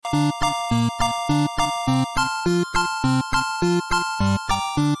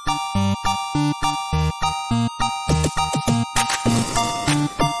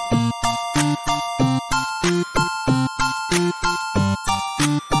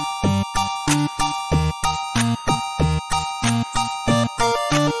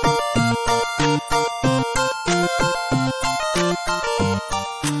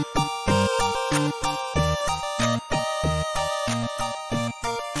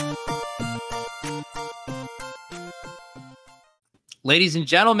Ladies and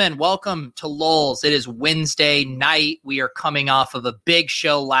gentlemen, welcome to Lulz. It is Wednesday night. We are coming off of a big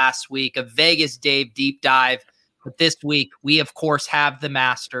show last week, a Vegas Dave deep dive. But this week, we, of course, have the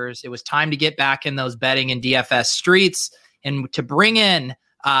Masters. It was time to get back in those betting and DFS streets and to bring in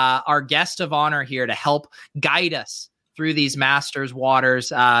our guest of honor here to help guide us through these Masters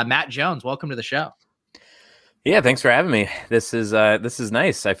waters. Matt Jones, welcome to the show. Yeah, thanks for having me. This is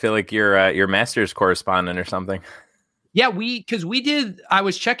nice. I feel like you're Masters correspondent or something. Yeah, I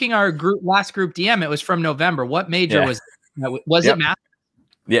was checking our last group DM. It was from November. What major was it Masters?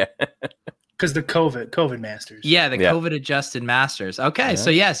 Yeah. Because the COVID Masters. Yeah, COVID adjusted Masters. Okay. Yeah. So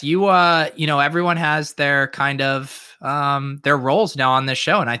yes, everyone has their kind of their roles now on this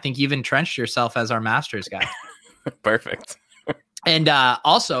show. And I think you've entrenched yourself as our Masters guy. Perfect. And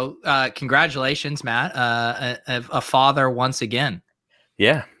also, congratulations, Matt, a father once again.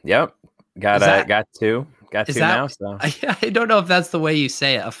 Yeah. Yep. Got two. Got two now. So I don't know if that's the way you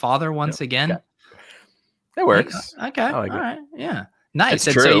say it. A father once again. That works. Okay. All right. Yeah. Nice.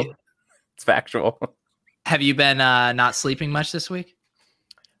 It's true. So it's factual. Have you been not sleeping much this week?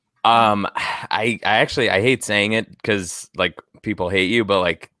 I hate saying it because like people hate you, but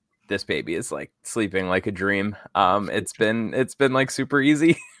like this baby is like sleeping like a dream. It's been like super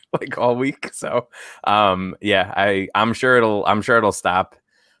easy like all week. So I'm sure it'll stop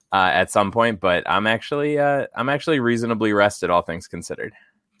at some point, but I'm actually reasonably rested, all things considered.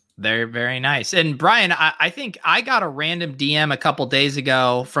 Very, very nice. And Brian, I think I got a random DM a couple days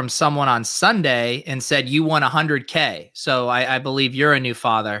ago from someone on Sunday and said you won 100K. So I believe you're a new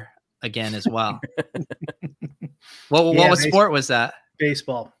father again as well. What sport was that?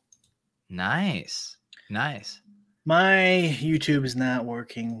 Baseball. Nice. My YouTube is not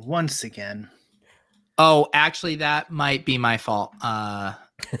working once again. Oh, actually, that might be my fault.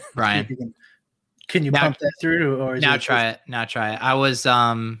 Brian, can you pump that through? Or try it. I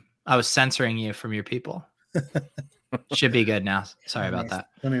was censoring you from your people. Should be good now. Sorry about that.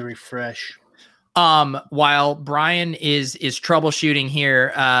 Let me refresh. While Brian is troubleshooting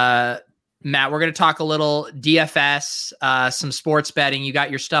here, Matt, we're going to talk a little DFS, some sports betting. You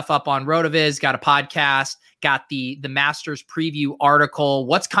got your stuff up on RotoViz, got a podcast, got the Masters preview article.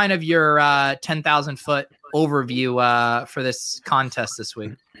 What's kind of your 10,000 foot overview for this contest this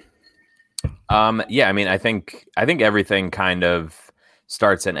week? Yeah, I mean, I think everything kind of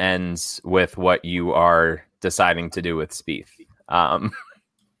starts and ends with what you are deciding to do with Spieth.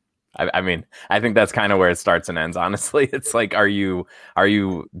 I mean, I think that's kind of where it starts and ends. Honestly, it's like, are you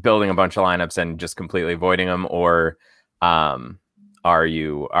building a bunch of lineups and just completely avoiding them, or are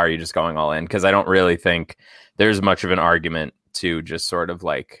you just going all in? Because I don't really think there's much of an argument to just sort of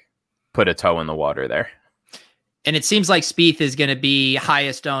like put a toe in the water there. And it seems like Spieth is going to be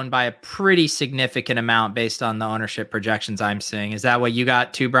highest owned by a pretty significant amount based on the ownership projections I'm seeing. Is that what you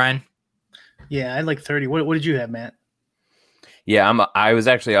got too, Brian? Yeah, I had like 30. What did you have, Matt? Yeah, I was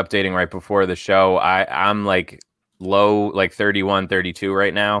actually updating right before the show. I'm like low, like 31, 32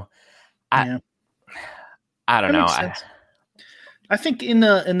 right now. I don't know. I think in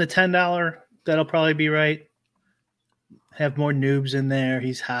the $10, that'll probably be right. Have more noobs in there.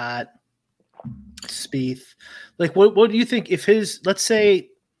 He's hot. Spieth. Like, what do you think if let's say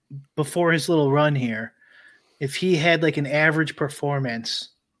before his little run here, if he had like an average performance,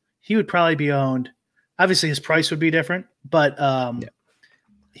 he would probably be owned. Obviously his price would be different, but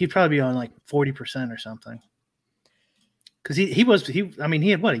he'd probably be on like 40% or something. Cause he had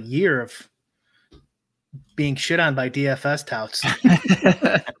what, a year of being shit on by DFS touts.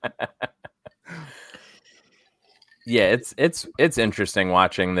 Yeah, it's interesting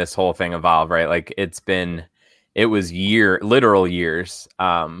watching this whole thing evolve, right? Like it was literal years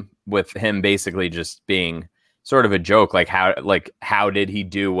with him basically just being sort of a joke. Like how did he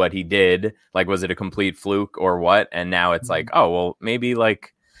do what he did? Like, was it a complete fluke or what? And now it's like, oh, well, maybe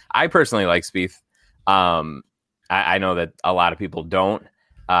like I personally like Spieth. I know that a lot of people don't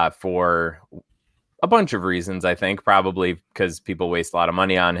for a bunch of reasons. I think probably because people waste a lot of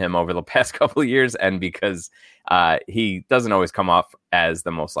money on him over the past couple of years, and because he doesn't always come off as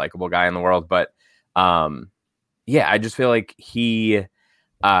the most likable guy in the world. But yeah, I just feel like he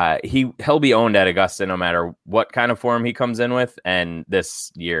he'll be owned at Augusta no matter what kind of form he comes in with. And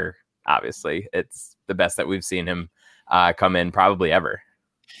this year, obviously, it's the best that we've seen him come in probably ever.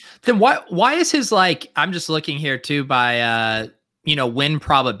 Then why is his like, I'm just looking here too by win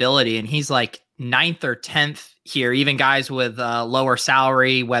probability, and he's like 9th or 10th here, even guys with lower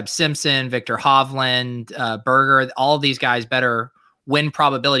salary, Webb Simpson, Victor Hovland, Berger, all of these guys better win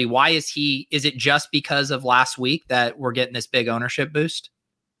probability. Why is it just because of last week that we're getting this big ownership boost?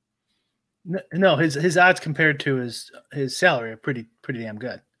 No, his odds compared to his salary are pretty damn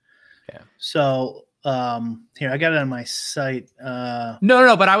good. Yeah. So here, I got it on my site.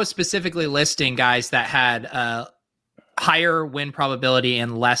 No, but I was specifically listing guys that had higher win probability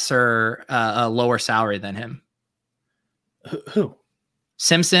and lower salary than him. Who?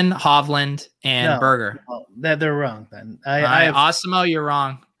 Simpson, Hovland, and Berger. Oh, that they're wrong then. Osimo, you're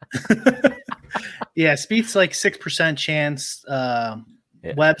wrong. Yeah, Spieth's like 6% chance.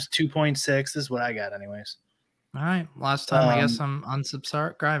 Webb's 2.6. This is what I got, anyways. All right. Last time, I guess I'm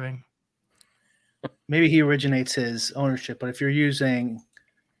unsubscribing. Maybe he originates his ownership, but if you're using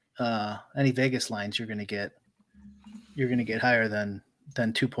any Vegas lines, you're gonna get higher than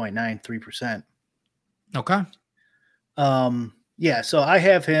 2.93%. Okay. Yeah, so I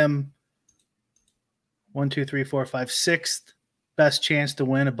have him 1, 2, 3, 4, 5, 6th best chance to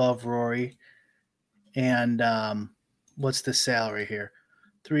win above Rory. And what's the salary here?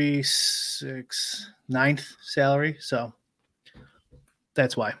 3, 6, 9th salary. So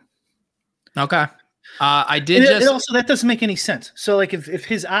that's why. Okay. I did it also, that doesn't make any sense. So like if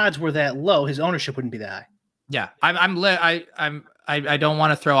his odds were that low, his ownership wouldn't be that high. Yeah. I don't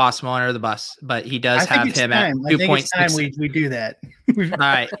want to throw Osmo under the bus, but he does have him at 2.6. We do that. All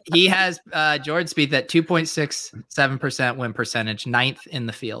right. He has Jordan Spieth at 2.67% win percentage, 9th in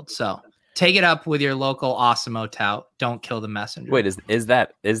the field. So take it up with your local Osmo tout. Don't kill the messenger. Wait, is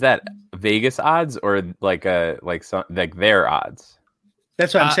that Vegas odds or like their odds?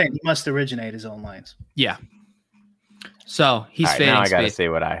 That's what I'm saying. He must originate his own lines. Yeah. So he's fading. Now I got to say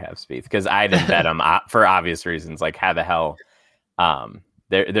what I have Spieth because I didn't bet him for obvious reasons. Like how the hell?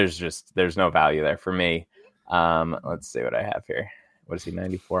 There's no value there for me. Let's see what I have here. What is he?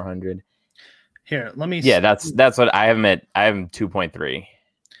 9,400. Here, let me. Yeah, that's what I have him at. I have him 2.3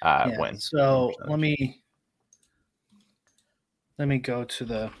 win. So let me go to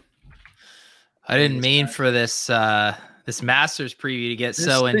the. I didn't mean for this Masters preview to get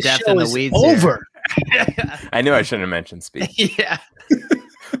so in depth in the weeds. Over. I knew I shouldn't have mentioned Spieth. Yeah.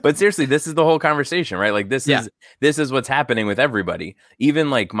 But seriously, this is the whole conversation, right? Like this is what's happening with everybody. Even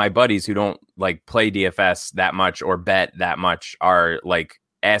like my buddies who don't like play DFS that much or bet that much are like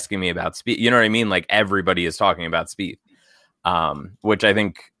asking me about Spieth. You know what I mean? Like everybody is talking about Spieth, which I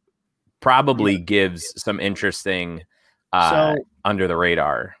think probably gives some interesting under the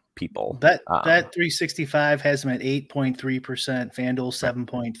radar people. Bet 365 has him at 8.3%, FanDuel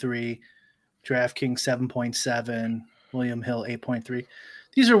 7.3, DraftKings 7.7, William Hill 8.3.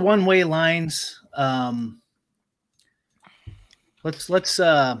 These are one-way lines. Let's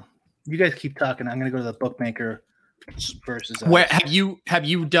you guys keep talking. I'm going to go to the bookmaker versus. Where have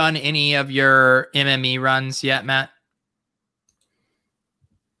you done any of your MME runs yet, Matt?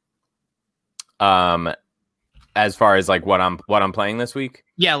 As far as like what I'm playing this week?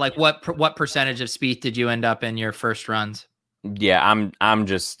 Yeah, like what percentage of Spieth did you end up in your first runs? Yeah, I'm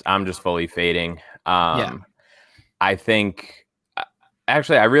just fully fading. I think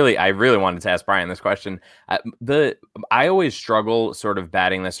actually I really wanted to ask Brian this question. I always struggle sort of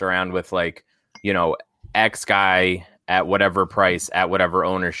batting this around with like, you know, X guy at whatever price at whatever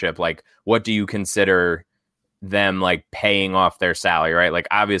ownership. Like, what do you consider them like paying off their salary, right? Like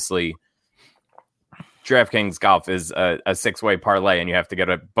obviously DraftKings Golf is a 6-way parlay and you have to get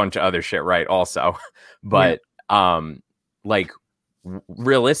a bunch of other shit right also. But like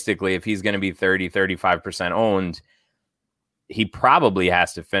realistically, if he's going to be 35% owned, he probably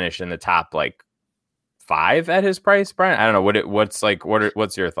has to finish in the top like 5 at his price, Brian. I don't know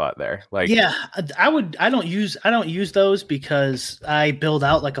what's your thought there? Like, yeah, I don't use those because I build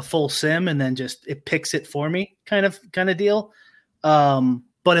out like a full sim and then just it picks it for me kind of deal.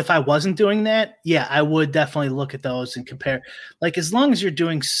 But if I wasn't doing that, yeah, I would definitely look at those and compare. Like as long as you're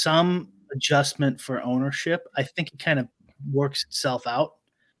doing some adjustment for ownership, I think it kind of works itself out.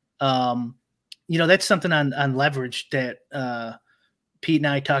 You know, that's something on leverage that Pete and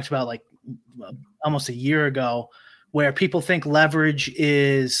I talked about like almost a year ago, where people think leverage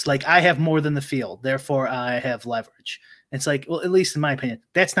is like I have more than the field, therefore I have leverage. It's like, well, at least in my opinion,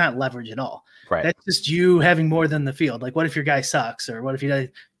 that's not leverage at all. Right. That's just you having more than the field. Like, what if your guy sucks, or what if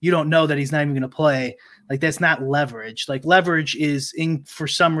you don't know that he's not even going to play? Like that's not leverage. Like leverage is for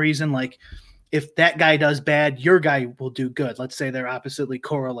some reason, like if that guy does bad, your guy will do good. Let's say they're oppositely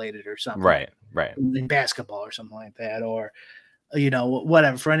correlated or something. Right. In basketball or something like that, or,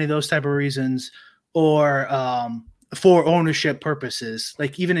 whatever, for any of those type of reasons, or for ownership purposes.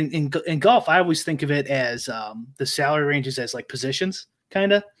 Like even in golf, I always think of it as the salary ranges as like positions,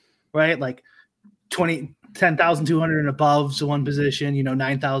 kind of, right? Like 10,200 and above is one position,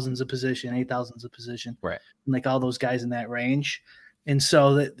 9,000 is a position, 8,000 is a position, right? And like all those guys in that range. And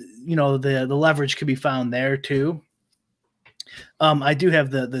so that, the leverage could be found there too. I do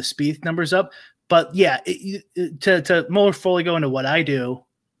have the Spieth numbers up, but yeah, to more fully go into what I do,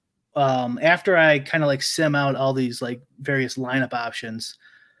 after I kind of like sim out all these like various lineup options,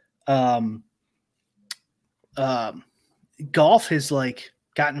 golf has like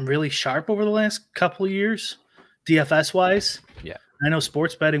gotten really sharp over the last couple of years, DFS wise. Yeah, I know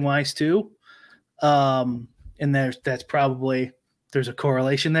sports betting wise too. And there's a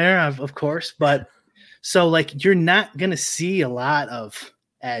correlation there, of course, but so like you're not gonna see a lot of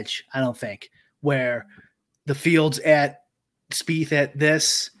edge, I don't think, where the field's at Spieth at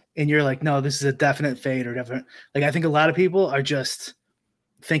this, and you're like, no, this is a definite fade or definite. Like I think a lot of people are just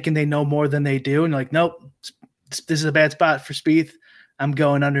thinking they know more than they do, and like, nope, this is a bad spot for Spieth. I'm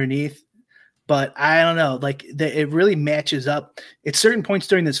going underneath. But I don't know, like it really matches up. At certain points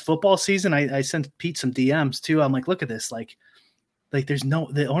during this football season, I sent Pete some DMs too. I'm like, look at this, like there's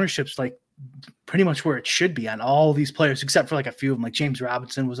the ownership's like pretty much where it should be on all these players, except for like a few of them. Like James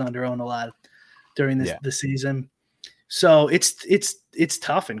Robinson was under owned a lot during the season. So it's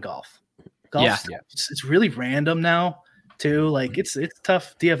tough in golf. It's really random now too. Like it's a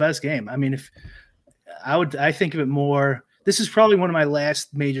tough DFS game. I mean, if I think of it more. This is probably one of my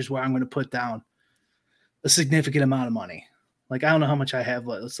last majors where I'm going to put down a significant amount of money. Like, I don't know how much I have.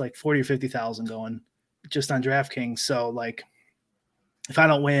 It's like 40 or 50,000 going just on DraftKings. So like, if I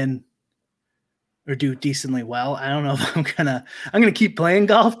don't win or do decently well, I don't know if I'm going to keep playing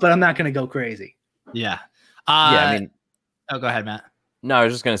golf, but I'm not going to go crazy. Yeah. I mean, go ahead, Matt. No, I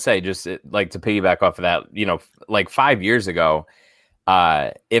was just going to say, like to piggyback off of that, like 5 years ago,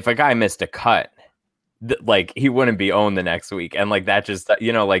 if a guy missed a cut, like he wouldn't be owned the next week. And like that just,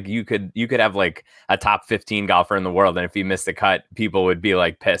 like you could have like a top 15 golfer in the world. And if he missed a cut, people would be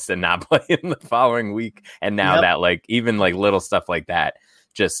like pissed and not play in the following week. And now that like, even like little stuff like that,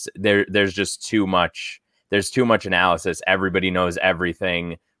 just there's just too much analysis. Everybody knows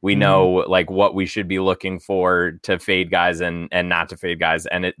everything. We know like what we should be looking for to fade guys and not to fade guys.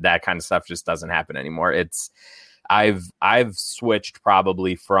 And that kind of stuff just doesn't happen anymore. I've switched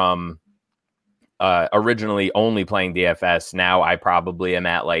probably from, originally only playing DFS. Now I probably am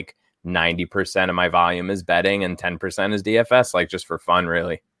at like 90% of my volume is betting and 10% is DFS, like just for fun,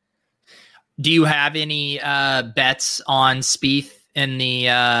 really. Do you have any bets on Spieth in the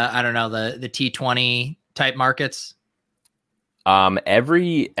the T20 type markets?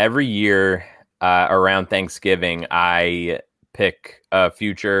 Every year around Thanksgiving, I pick a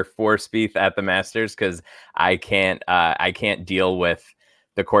future for Spieth at the Masters because I can't deal with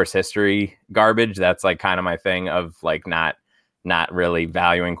the course history garbage. That's like kind of my thing of like not really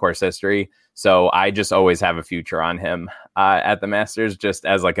valuing course history. So I just always have a future on him at the Masters, just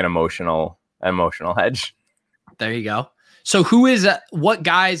as like an emotional hedge. There you go. So who is what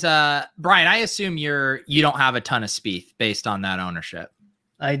guys? Brian, I assume you don't have a ton of Spieth based on that ownership.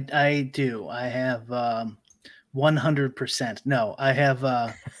 I do. I have 100%. No, I have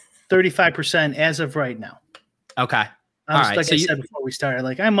 35% as of right now. Okay. Like I said before we started,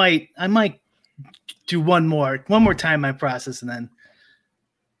 like I might do one more time my process, and then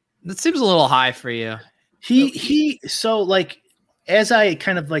that seems a little high for you. So like as I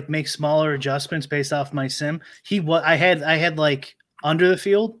kind of like make smaller adjustments based off my sim, I had like under the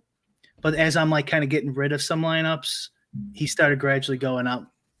field, but as I'm like kind of getting rid of some lineups, he started gradually going up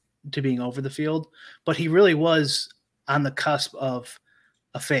to being over the field, but he really was on the cusp of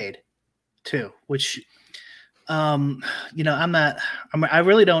a fade too, which I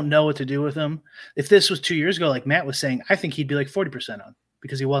really don't know what to do with him. If this was 2 years ago, like Matt was saying, I think he'd be like 40% on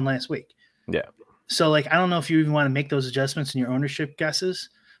because he won last week. Yeah. So like, I don't know if you even want to make those adjustments in your ownership guesses,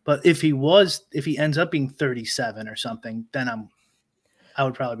 but if he ends up being 37 or something, then I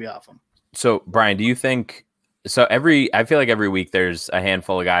would probably be off him. So Brian, do you think, I feel like every week there's a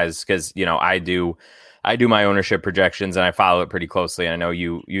handful of guys, cause I do my ownership projections and I follow it pretty closely. And I know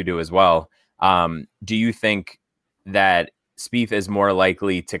you do as well. Do you think that Spieth is more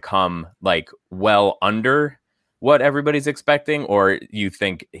likely to come like well under what everybody's expecting, or you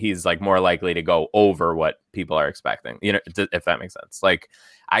think he's like more likely to go over what people are expecting? You know, if that makes sense. Like,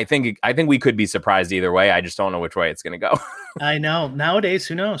 I think we could be surprised either way. I just don't know which way it's going to go. I know nowadays,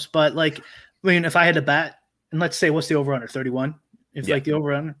 who knows? But like, I mean, if I had to bet, and let's say, what's the over under 31? If like the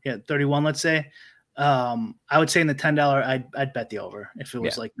over under, 31, let's say. I would say in the $10, I'd bet the over if it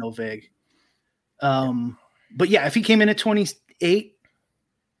was like no vig. But yeah, if he came in at 28,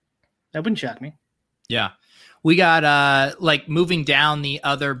 that wouldn't shock me. Yeah. We got like moving down the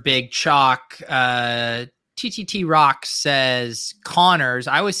other big chalk. TTT Rock says Connors.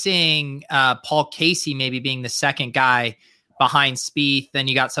 I was seeing Paul Casey maybe being the second guy behind Spieth. Then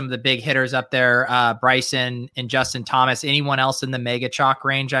you got some of the big hitters up there, Bryson and Justin Thomas. Anyone else in the mega chalk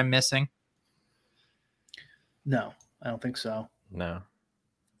range I'm missing? No, I don't think so. No.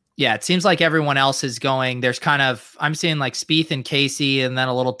 Yeah, it seems like everyone else is going. There's kind of, I'm seeing like Spieth and Casey, and then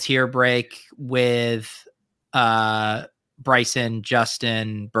a little tier break with Bryson,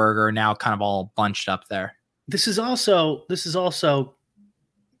 Justin, Berger, now kind of all bunched up there. This is also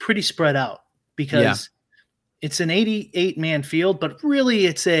pretty spread out because it's an 88-man field, but really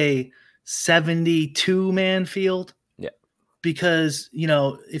it's a 72-man field. Yeah. Because, you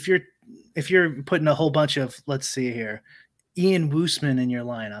know, if you're putting a whole bunch of, let's see here, Ian Woosman in your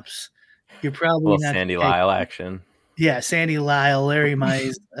lineups, you're probably not Sandy Lyle action. Yeah, Sandy Lyle, Larry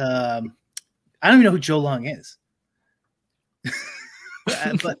Mize. I don't even know who Joe Long is.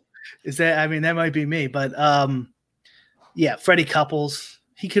 But is that? I mean, that might be me. But yeah, Freddie Couples.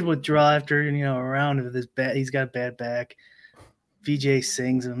 He could withdraw after a round with his bat. He's got a bad back. VJ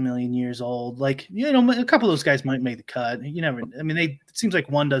Singh's a million years old. Like, a couple of those guys might make the cut. You never. I mean, it seems like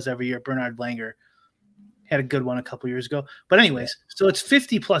one does every year. Bernard Langer had a good one a couple years ago. But anyways, so it's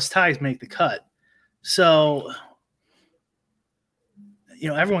 50 plus ties make the cut. So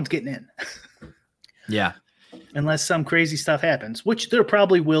everyone's getting in. Yeah. Unless some crazy stuff happens, which there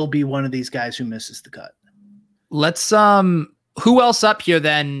probably will be one of these guys who misses the cut. Let's who else up here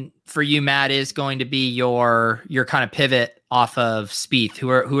then for you, Matt, is going to be your kind of pivot off of Spieth? Who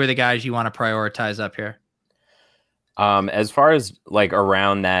are the guys you want to prioritize up here? As far as like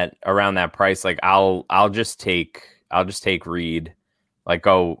around that price, like I'll just take Reed, like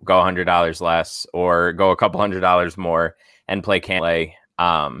go $100 less or go a couple $100 more and play Cantlay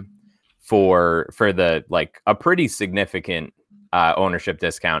for the like a pretty significant ownership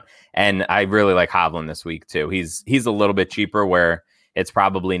discount. And I really like Hovland this week too. He's a little bit cheaper where it's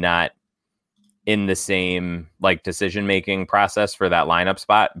probably not in the same like decision making process for that lineup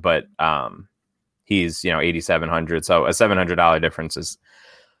spot, but he's 8,700, so a $700 difference is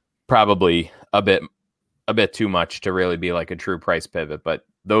probably a bit too much to really be like a true price pivot. But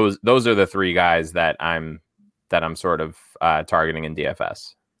those are the three guys that I'm sort of targeting in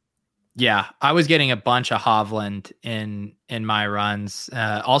DFS. Yeah, I was getting a bunch of Hovland in my runs.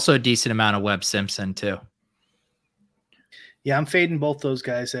 Also a decent amount of Webb Simpson too. Yeah, I'm fading both those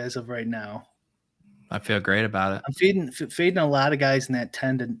guys as of right now. I feel great about it. I'm fading a lot of guys in that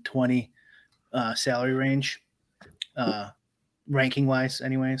 10 to 20 salary range, ranking wise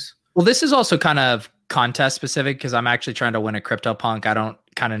anyways. Well, this is also kind of contest specific because I'm actually trying to win a CryptoPunk. I don't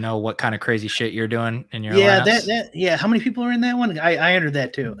kind of know what kind of crazy shit you're doing in your lineups. How many people are in that one? I entered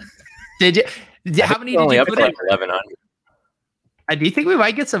that too. Did you? How many did you put in? 1,100. Do you think we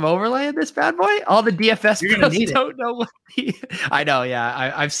might get some overlay in this bad boy? All the DFS pros don't know what I know.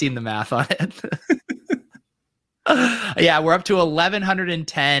 Yeah, I've seen the math on it. Yeah, we're up to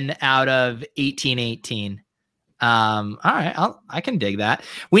 1,110 out of 1,818. All right, I can dig that.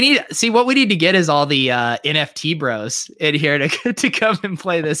 What we need to get is all the NFT bros in here to come and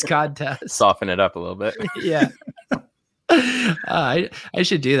play this contest. Soften it up a little bit. Yeah. I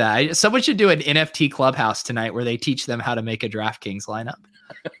should do that. Someone should do an NFT clubhouse tonight where they teach them how to make a DraftKings lineup.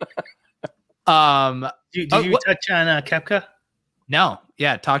 Did you touch on Koepka? No.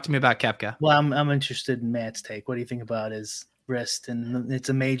 Yeah. Talk to me about Koepka. Well, I'm interested in Matt's take. What do you think about his wrist? And it's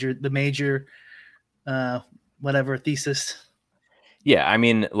the major whatever thesis. Yeah. I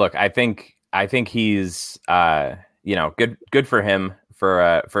mean, look, I think he's, good for him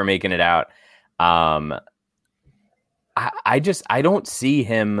for making it out. I don't see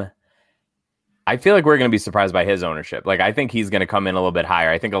him. I feel like we're going to be surprised by his ownership. Like, I think he's going to come in a little bit higher.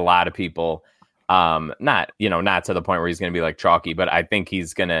 I think a lot of people, not to the point where he's going to be like chalky, but I think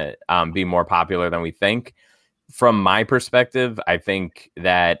he's going to be more popular than we think. From my perspective, I think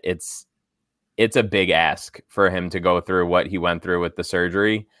that it's a big ask for him to go through what he went through with the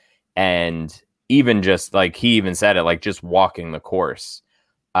surgery. And even just like he even said it, like just walking the course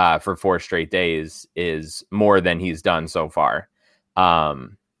for 4 straight days is more than he's done so far.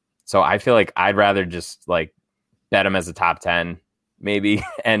 So I feel like I'd rather just like bet him as a top 10 maybe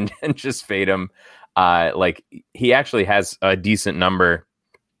and just fade him. Like he actually has a decent number.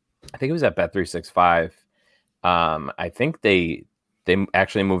 I think it was at Bet365. I think they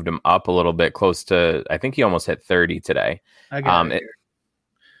actually moved him up a little bit, close to, I think he almost hit 30 today. I got it.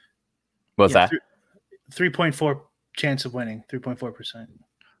 What's that? 3.4 chance of winning, 3.4%.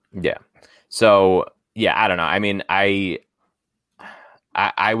 Yeah. So yeah, I don't know. I mean, I'd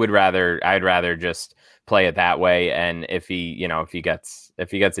rather just play it that way. And if he gets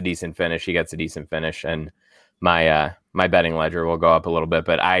a decent finish, he gets a decent finish, and my betting ledger will go up a little bit.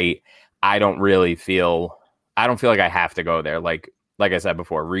 But I don't feel like I have to go there. Like I said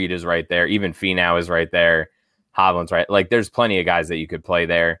before, Reed is right there. Even Finau is right there. Hovland's right. Like there's plenty of guys that you could play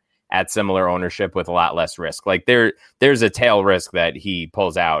there at similar ownership with a lot less risk. Like there's a tail risk that he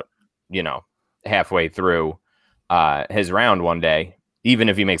pulls out, halfway through his round one day, even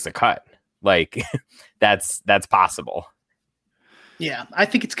if he makes a cut. Like that's possible. Yeah, I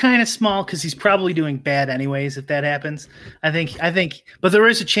think it's kind of small because he's probably doing bad anyways if that happens. I think, but there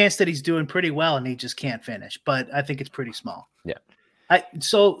is a chance that he's doing pretty well and he just can't finish. But I think it's pretty small. Yeah.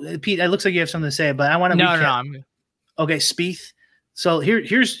 So Pete, it looks like you have something to say, but I want to No. Okay, Spieth. So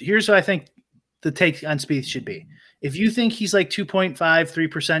here's what I think the take on Spieth should be. If you think he's like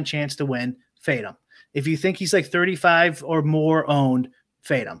 2.53% chance to win, fade him. If you think he's like 35 or more owned,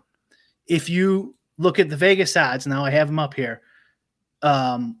 fade him. If you look at the Vegas odds, now I have them up here.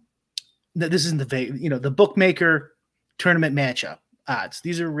 This isn't the bookmaker tournament matchup odds.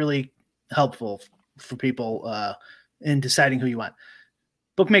 These are really helpful for people in deciding who you want.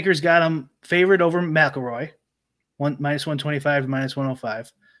 Bookmakers got him favored over McIlroy, minus 125 to minus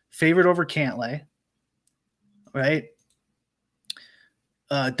 105, favored over Cantlay, right?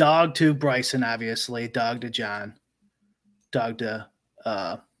 Dog to Bryson, obviously, dog to John, dog to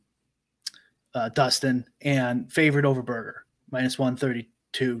Dustin, and favored over Berger, minus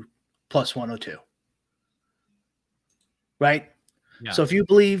 132 plus 102. Right? Yeah. So if you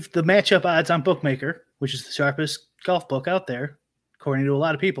believe the matchup odds on Bookmaker, which is the sharpest golf book out there, according to a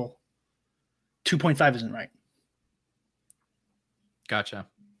lot of people, 2.5 isn't right. Gotcha.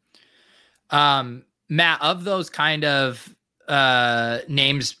 Matt, of those kind of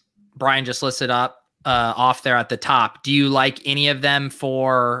names Brian just listed up off there at the top, do you like any of them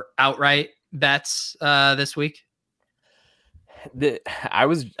for outright bets this week? I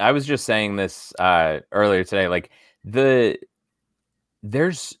was just saying this earlier today. Like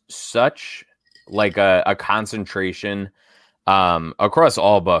there's such like a concentration across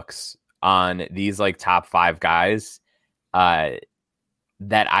all books on these like top 5 guys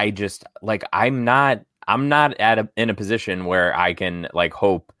that I just like. I'm not in a position where I can like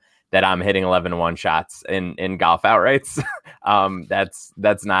hope that I'm hitting 11-1 shots in golf outrights.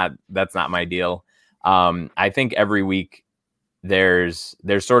 That's not my deal. I think every week there's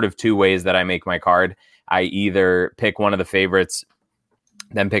sort of 2 ways that I make my card. I either pick one of the favorites,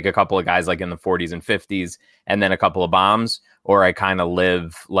 then pick a couple of guys like in the 40s and 50s, and then a couple of bombs, or I kind of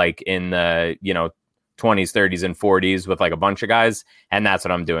live like in the 20s, 30s, and 40s with like a bunch of guys, and that's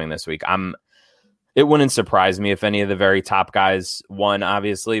what I'm doing this week. It wouldn't surprise me if any of the very top guys won,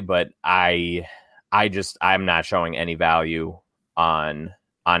 obviously, but I'm not showing any value on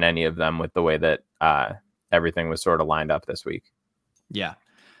any of them with the way that everything was sort of lined up this week. Yeah.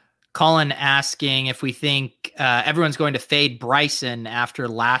 Colin asking if we think everyone's going to fade Bryson after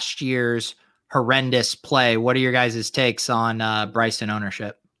last year's horrendous play. What are your guys' takes on Bryson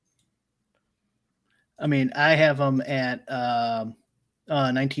ownership? I mean, I have him at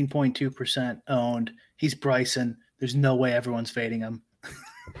 19.2% owned. He's Bryson. There's no way everyone's fading him.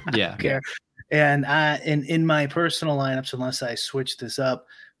 Yeah. Care. And in my personal lineups, unless I switch this up,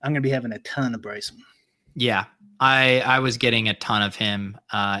 I'm going to be having a ton of Bryson. Yeah. I was getting a ton of him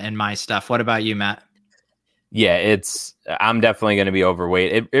in my stuff. What about you, Matt? Yeah, I'm definitely going to be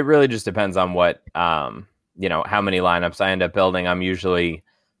overweight. It really just depends on what, how many lineups I end up building. I'm usually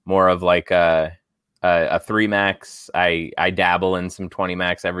more of like a 3 max. I dabble in some 20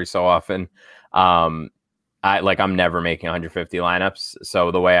 max every so often. I'm never making 150 lineups. So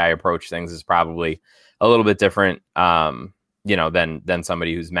the way I approach things is probably a little bit different, than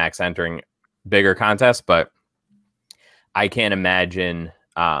somebody who's max entering bigger contests, but I can't imagine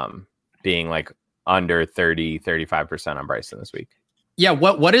being like under 35% on Bryson this week. Yeah.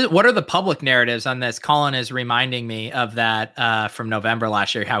 What are the public narratives on this? Colin is reminding me of that from November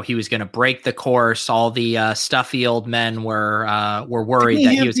last year, how he was going to break the course. All the stuffy old men were worried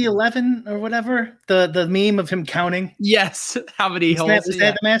that he was the 11 or whatever, the meme of him counting. Yes. How many holes? Is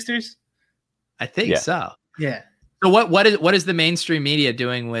that the Masters? I think so. Yeah. So what is the mainstream media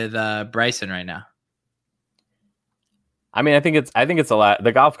doing with Bryson right now? I mean, I think it's a lot.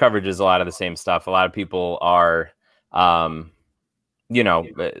 The golf coverage is a lot of the same stuff. A lot of people are, you know,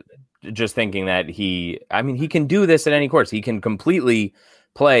 just thinking that he can do this at any course. He can completely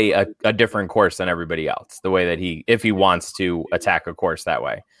play a different course than everybody else, the way that if he wants to attack a course that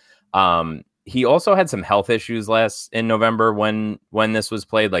way. He also had some health issues in November when this was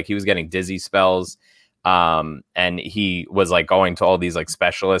played. Like, he was getting dizzy spells. And he was like going to all these like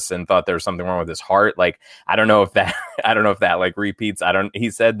specialists and thought there was something wrong with his heart. Like, I don't know if that like repeats.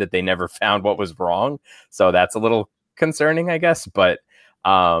 He said that they never found what was wrong. So that's a little concerning, I guess. But,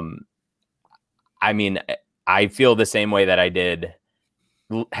 I mean, I feel the same way that I did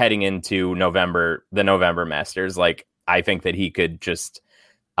heading into the November Masters. Like, I think that he could just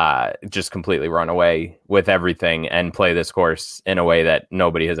completely run away with everything and play this course in a way that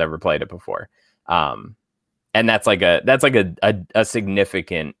nobody has ever played it before. And that's like a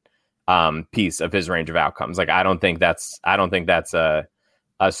significant piece of his range of outcomes. Like, I don't think that's a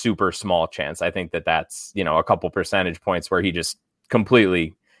super small chance. I think that's, you know, a couple percentage points where he just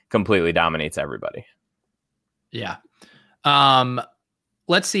completely dominates everybody. Yeah.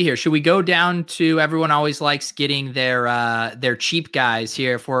 Let's see here. Should we go down to, everyone always likes getting their cheap guys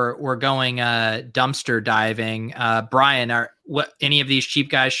here if we're going dumpster diving. Brian, any of these cheap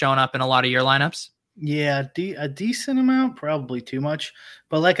guys showing up in a lot of your lineups? Yeah, a decent amount, probably too much.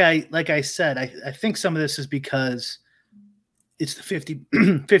 But like I said, I think some of this is because it's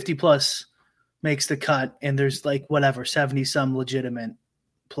the 50 plus makes the cut, and there's like 70 some legitimate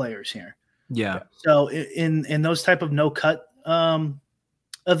players here. Yeah. So in those type of no cut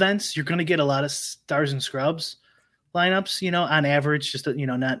events, you're going to get a lot of stars and scrubs lineups, you know, on average, just, you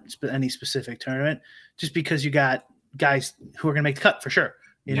know, not any specific tournament, just because you got guys who are going to make the cut for sure.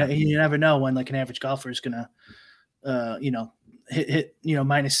 You know, you never know when like an average golfer is going to, you know, hit, you know,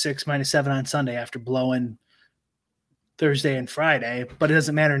 -6, -7 on Sunday after blowing Thursday and Friday, but it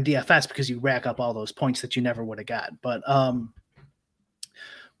doesn't matter in DFS because you rack up all those points that you never would have got. But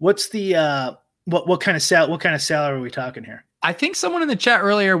what's the what kind of salary are we talking here? I think someone in the chat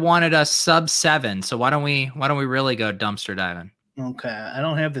earlier wanted us sub 7. So why don't we really go dumpster diving? Okay, I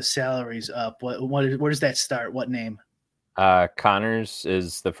don't have the salaries up. Where does that start? What name? Connors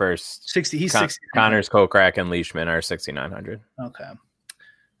is the first 60. He's 60. Connors, Kokrak, and Leishman are 6,900. Okay,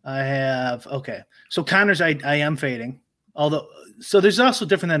 I have So Connors, I am fading. Although, so there's also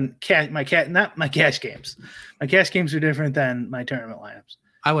different than not my cash games. My cash games are different than my tournament lineups.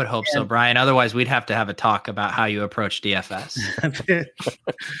 I would hope so, Brian. Otherwise, we'd have to have a talk about how you approach DFS.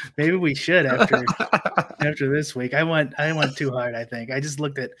 Maybe we should after this week. I went too hard. I think I just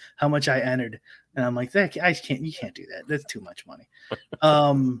looked at how much I entered, and I'm like, you can't do that. That's too much money.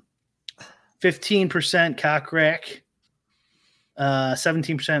 15% Kokrak,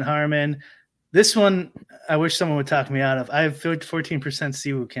 17% Harman. This one, I wish someone would talk me out of. I have 14%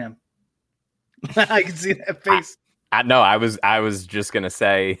 Siwoo Kim. I can see that face. No, I was just gonna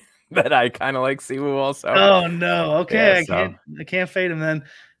say that I kind of like Siwoo also. Oh no, okay, yeah, I can't fade him then.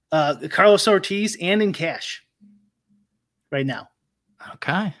 Carlos Ortiz and in cash right now.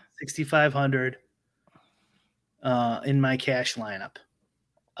 Okay, 6,500 in my cash lineup.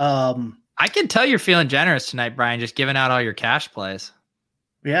 I can tell you're feeling generous tonight, Brian. Just giving out all your cash plays.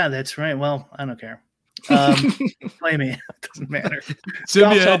 Yeah, that's right. Well, I don't care. Play me. It doesn't matter. Send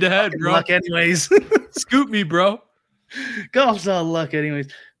me head to head, bro. Luck anyways. Scoop me, bro. Golf's all luck anyways.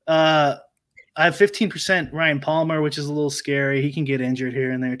 I have 15% Ryan Palmer, which is a little scary. He can get injured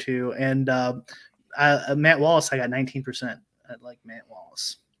here and there too. And Matt Wallace, I got 19%. I like Matt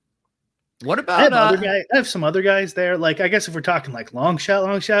Wallace. What about I have some other guys there. Like, I guess if we're talking like long shot,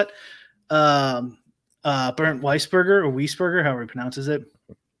 Bernd Weisberger or Wiesberger, however he pronounces it.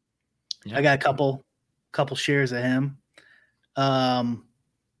 Yeah. I got a couple shares of him.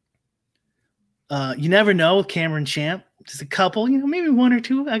 You never know with Cameron Champ. Just a couple, you know, maybe one or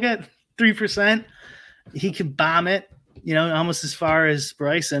two. I got 3%. He can bomb it, you know, almost as far as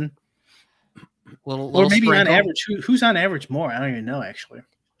Bryson. Little or maybe sprinkle. On average. Who's on average more? I don't even know, actually.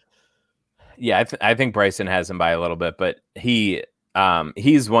 Yeah, I think Bryson has him by a little bit, but he's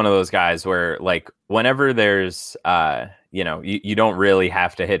one of those guys where, like, whenever there's you know, you don't really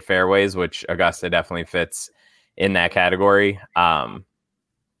have to hit fairways, which Augusta definitely fits in that category.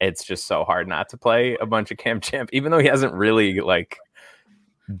 It's just so hard not to play a bunch of Cam Champ, even though he hasn't really like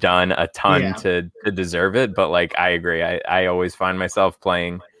done a ton to deserve it. But like, I agree. I always find myself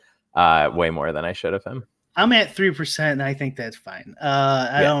playing way more than I should of him. I'm at 3%, and I think that's fine.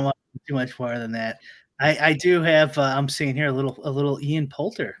 I don't want too much more than that. I do have. I'm seeing here a little Ian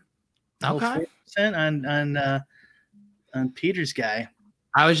Poulter. Okay. 4% on Peter's guy.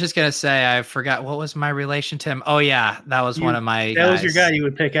 I was just gonna say I forgot what was my relation to him. Oh yeah, that was one of my. That was guys. your guy you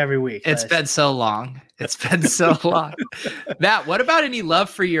would pick every week. It's been so long. It's been so long. Matt, what about any love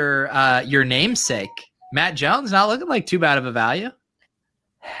for your namesake? Matt Jones not looking like too bad of a value.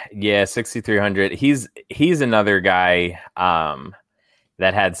 Yeah, 6,300. He's another guy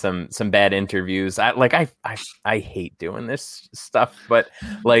that had some bad interviews. I hate doing this stuff, but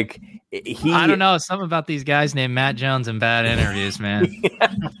like I don't know, something about these guys named Matt Jones and bad interviews, man.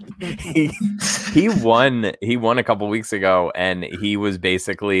 he won a couple weeks ago, and he was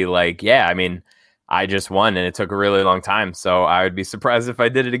basically like, yeah, I mean, I just won and it took a really long time, so I would be surprised if I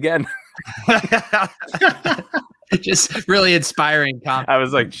did it again. Just really inspiring comment. I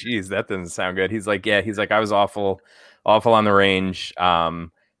was like, geez, that doesn't sound good. He's like, yeah, I was awful on the range, a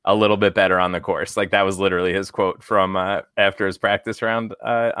little bit better on the course. Like that was literally his quote from after his practice round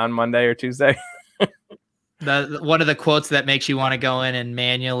on Monday or Tuesday. One of the quotes that makes you want to go in and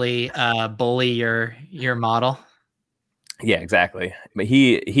manually bully your model. Yeah, exactly. But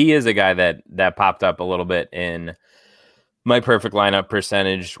he is a guy that popped up a little bit in my perfect lineup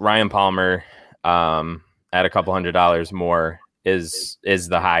percentage. Ryan Palmer at a couple $100 more is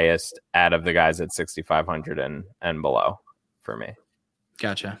the highest out of the guys at 6,500 and below for me.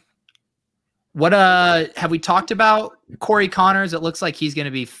 Gotcha. What have we talked about Corey Connors? It looks like he's going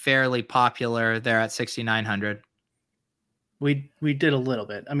to be fairly popular there at 6,900. We did a little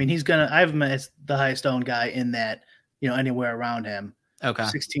bit. I mean, I have him as the highest owned guy in that, anywhere around him. Okay.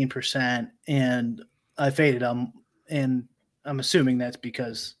 16%. And I faded him. And I'm assuming that's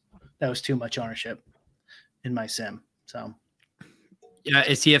because that was too much ownership in my sim. So yeah.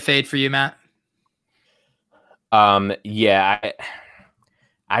 Is he a fade for you, Matt? Yeah,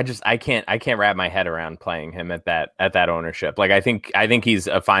 I can't wrap my head around playing him at that ownership. Like I think he's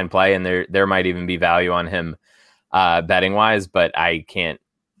a fine play, and there might even be value on him betting wise, but I can't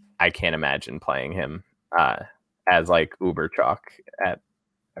imagine playing him as like uber chalk at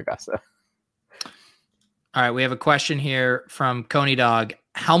Augusta. All right, we have a question here from Coney Dog.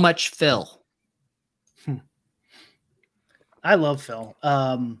 How much Phil? I love Phil.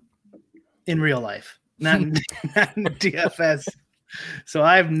 In real life, not in DFS. So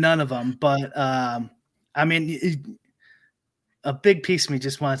I have none of them, but I mean, a big piece of me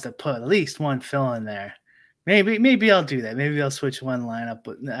just wants to put at least one Phil in there. Maybe I'll do that. Maybe I'll switch one lineup,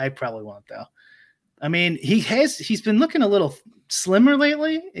 but I probably won't though. I mean, he's been looking a little slimmer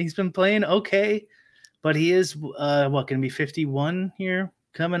lately. He's been playing okay, but he is going to be 51 here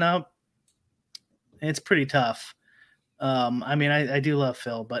coming up. It's pretty tough. I mean, I do love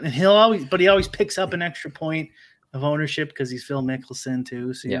Phil, but he always picks up an extra point of ownership because he's Phil Mickelson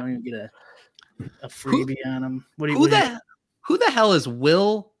too. So you get a freebie on him. Who the hell is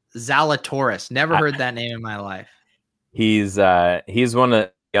Will Zalatoris? Never heard that name in my life. He's one of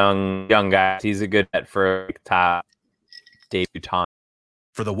the young guys. He's a good bet for top debutant.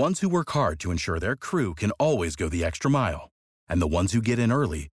 For the ones who work hard to ensure their crew can always go the extra mile, and the ones who get in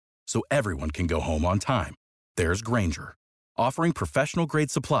early so everyone can go home on time, there's Grainger, offering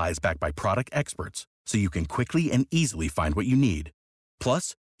professional-grade supplies backed by product experts so you can quickly and easily find what you need.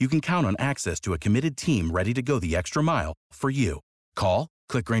 Plus, you can count on access to a committed team ready to go the extra mile for you. Call,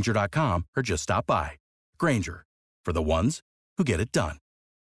 click Grainger.com, or just stop by. Grainger, for the ones who get it done.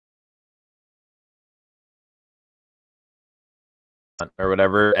 Or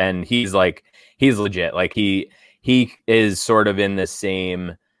whatever, and he's legit. Like he is sort of in the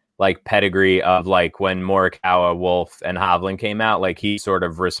same like pedigree of like when Morikawa, Wolf, and Hovland came out. Like he sort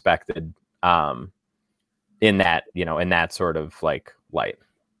of respected in that sort of like light.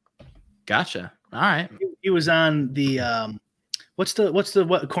 Gotcha. All right. He was on the what's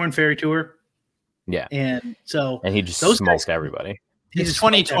the Corn Ferry Tour? Yeah. And he just smoked everybody. It's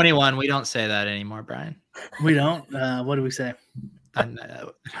 2021. We don't say that anymore, Brian. We don't. What do we say?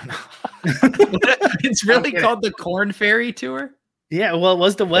 It's really called the Corn Ferry Tour. Yeah, well, it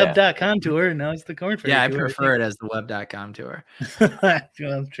was the web.com tour, and now it's the Corn Ferry tour. I prefer it as the web.com tour.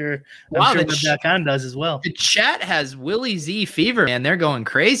 I'm sure web.com does as well. The chat has Willie Z fever, man. They're going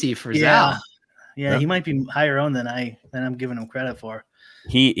crazy for Zal. Yeah, he might be higher owned than I'm giving him credit for.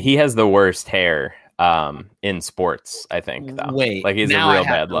 He has the worst hair in sports, I think, though. Wait, like he's a real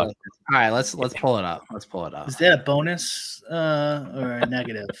bad luck. All right, let's pull it up. Let's pull it up. Is that a bonus or a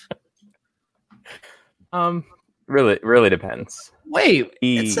negative? Really depends. Wait,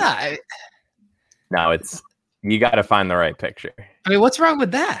 it's no, you got to find the right picture. I mean, what's wrong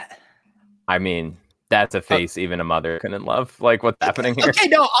with that? I mean, that's a face even a mother couldn't love. Like, what's happening here? Okay,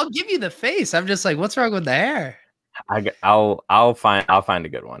 no, I'll give you the face. I'm just like, what's wrong with the hair? I'll find a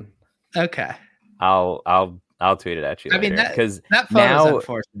good one. Okay. I'll I'll tweet it at you. I mean, later, because that photo's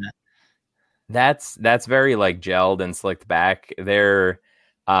unfortunate. That's very like gelled and slicked back. They're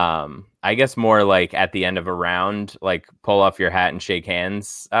I guess more like at the end of a round, like pull off your hat and shake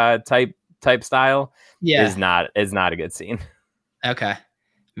hands type style. Yeah, is not a good scene. Okay,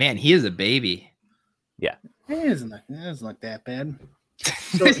 man, he is a baby. Yeah, it doesn't look that bad.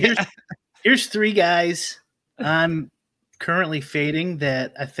 So here's three guys I'm currently fading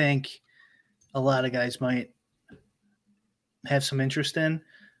that I think a lot of guys might have some interest in.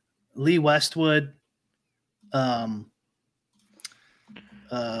 Lee Westwood, Louis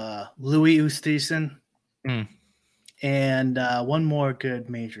Oosthuizen, and one more good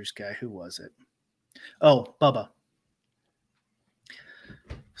majors guy. Who was it? Oh, Bubba.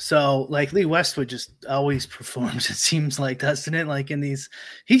 So, like, Lee Westwood just always performs, it seems like, doesn't it? Like, in these,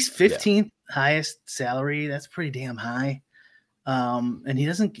 he's 15th highest salary. That's pretty damn high. And he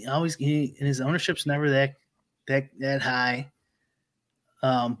doesn't always, and his ownership's never that high.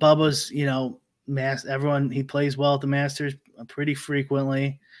 Bubba's, everyone, he plays well at the Masters pretty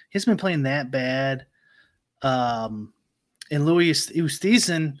frequently. He hasn't been playing that bad. And Louis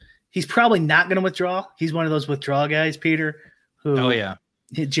Oosthuizen, he's probably not going to withdraw. He's one of those withdrawal guys, Peter, who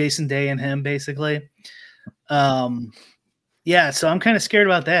hit Jason Day and him, basically. So I'm kind of scared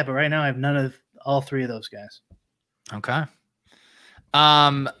about that. But right now I have none of all three of those guys. Okay.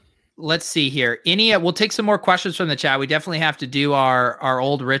 Let's see here. We'll take some more questions from the chat. We definitely have to do our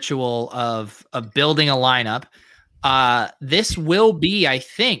old ritual of building a lineup. This will be, I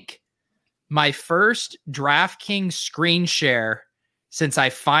think, my first DraftKings screen share since I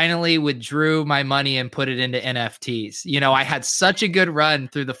finally withdrew my money and put it into NFTs. I had such a good run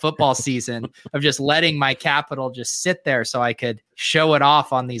through the football season of just letting my capital just sit there so I could show it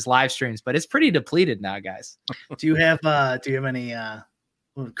off on these live streams, but it's pretty depleted now, guys. Do you have any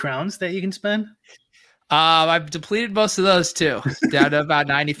crowns that you can spend? I've depleted most of those too, down to about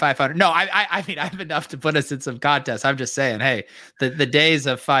 9,500. No, I mean, I have enough to put us in some contests. I'm just saying, hey, the days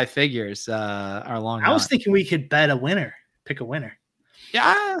of five figures are long. I was thinking we could bet a winner, pick a winner.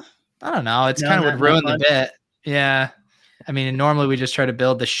 Yeah, I don't know. It's kind of would ruin the bit. Yeah. I mean, normally we just try to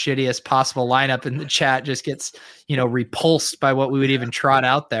build the shittiest possible lineup, and the chat just gets, repulsed by what we would even trot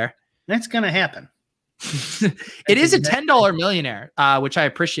out there. That's going to happen. It is a $10 millionaire, which I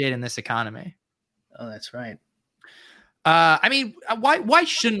appreciate in this economy. Oh, that's right. I mean, why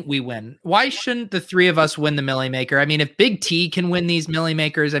shouldn't we win? Why shouldn't the three of us win the Millie Maker? I mean, if Big T can win these Millie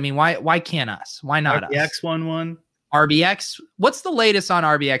Makers, I mean, why can't us? Why not RBX us? won one. RBX. What's the latest on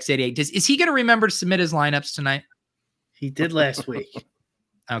RBX 88? Is he going to remember to submit his lineups tonight? He did last week.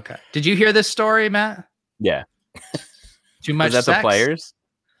 Okay. Did you hear this story, Matt? Yeah. Too much was that sex? The players?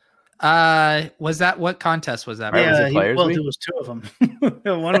 Was that what contest was that? Yeah, it was two of them.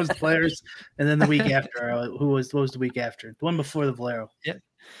 One was the players, and then the week after, what was the week after? The one before the Valero. Yeah.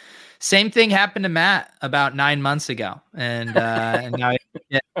 Same thing happened to Matt about 9 months ago, and now,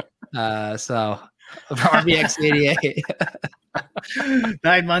 so RBX 88.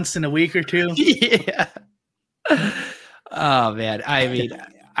 9 months in a week or two. Yeah. Oh man, I mean,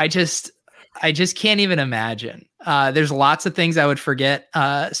 I just can't even imagine. There's lots of things I would forget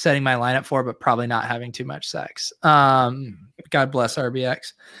setting my lineup for, but probably not having too much sex. God bless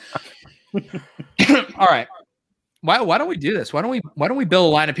RBX. All right. Why don't we do this? Why don't we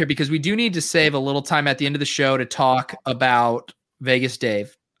build a lineup here? Because we do need to save a little time at the end of the show to talk about Vegas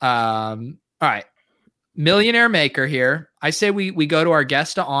Dave. All right. Millionaire Maker here. I say we go to our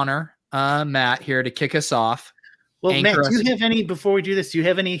guest to honor, Matt, here to kick us off. Well, Matt, do you have any, before we do this, do you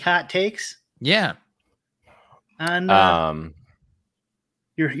have any hot takes? Yeah. On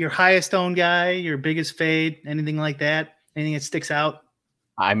your highest owned guy, your biggest fade, anything like that? Anything that sticks out?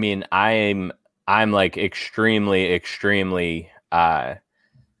 I mean, I'm like extremely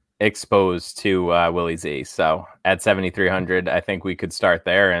exposed to Willie Z. So at 7,300, I think we could start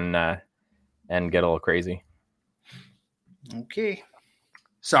there and get a little crazy. Okay.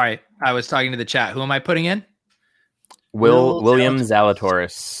 Sorry, I was talking to the chat. Who am I putting in? William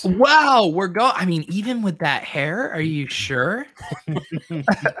Zalatoris. Wow, I mean, even with that hair, are you sure? You're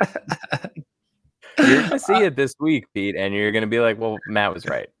gonna see it this week, Pete, and you're gonna be like, "Well, Matt was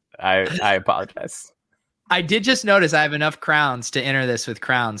right." I apologize. I did just notice I have enough crowns to enter this with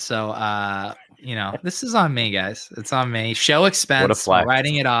crowns, so this is on me, guys. It's on me. Show expense. What a flex.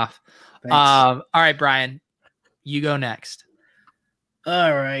 Writing it off. Thanks. All right, Brian, you go next.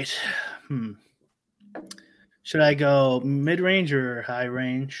 All right. Should I go mid-range or high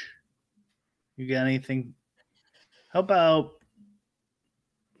range? You got anything? How about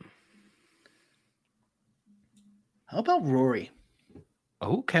Rory?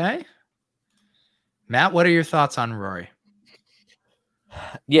 Okay. Matt, what are your thoughts on Rory?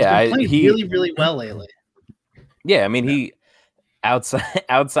 Yeah, He's been playing really, really well lately. Yeah, I mean, he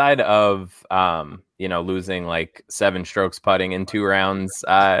outside of losing like 7 strokes putting in 2 rounds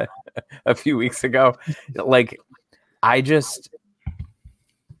a few weeks ago, like I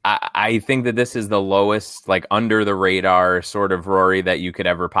think that this is the lowest, like under the radar sort of Rory that you could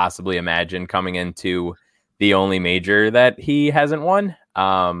ever possibly imagine coming into the only major that he hasn't won.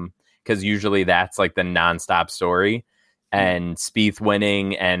 Because usually that's like the nonstop story. And Spieth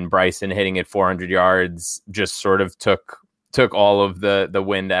winning and Bryson hitting it 400 yards just sort of took all of the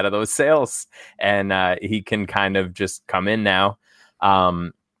wind out of those sails, and he can kind of just come in now.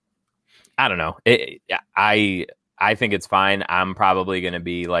 I don't know. I think it's fine. I'm probably going to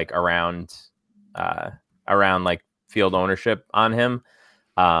be like around like field ownership on him.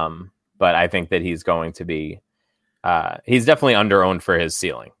 But I think that he's going to be he's definitely under owned for his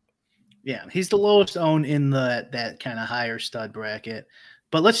ceiling. Yeah, he's the lowest owned in that kind of higher stud bracket.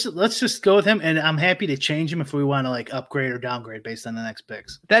 But let's just go with him, and I'm happy to change him if we want to like upgrade or downgrade based on the next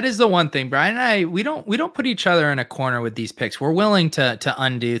picks. That is the one thing, Brian and I, we don't put each other in a corner with these picks. We're willing to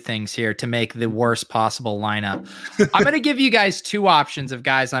undo things here to make the worst possible lineup. I'm going to give you guys 2 options of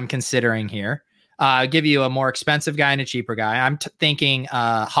guys I'm considering here. I'll give you a more expensive guy and a cheaper guy. I'm thinking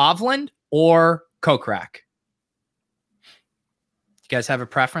Hovland or Kokrak. You guys have a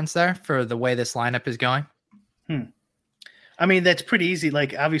preference there for the way this lineup is going? I mean, that's pretty easy.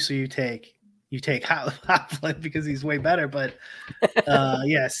 Like, obviously, you take Hovland because he's way better. But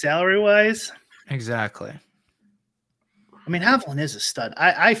yeah, salary wise, exactly. I mean, Hovland is a stud.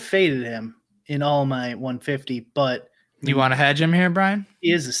 I faded him in all my 150, but you want to hedge him here, Brian?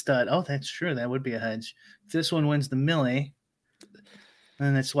 He is a stud. Oh, that's true. That would be a hedge. If this one wins the Millie,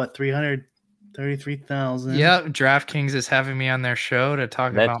 then it's what, 333,000. Yeah, DraftKings is having me on their show to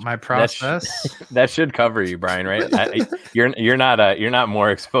talk about my process. That should cover you, Brian, right? You're not more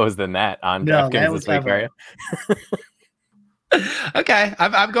exposed than that on DraftKings this week, are you? Okay,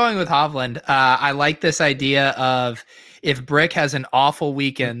 I'm going with Hovland. I like this idea of if Brick has an awful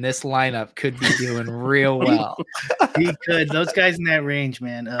weekend, this lineup could be doing real well. He could. Those guys in that range,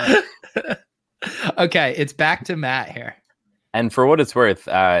 man. Okay, it's back to Matt here. And for what it's worth,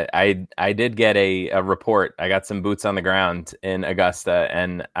 I did get a report. I got some boots on the ground in Augusta,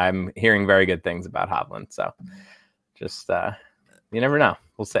 and I'm hearing very good things about Hovland. So just you never know.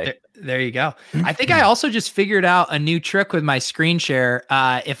 We'll see. There you go. I think I also just figured out a new trick with my screen share.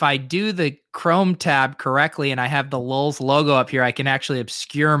 If I do the Chrome tab correctly and I have the Lulz logo up here, I can actually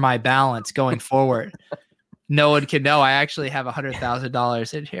obscure my balance going forward. No one can know I actually have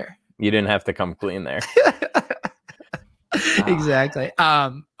 $100,000 in here. You didn't have to come clean there. Exactly.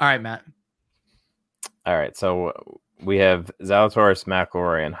 All right, Matt. All right. So we have Zalatoris,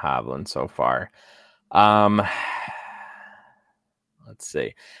 McIlroy, and Hovland so far. Let's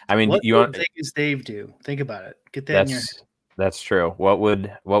see. I mean, what would Vegas Dave do? Think about it. Get that in your head. That's true. What would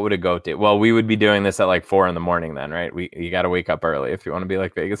it go to? Well, we would be doing this at like 4 a.m, then, right? You got to wake up early if you want to be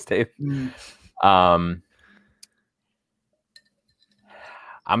like Vegas Dave. I'm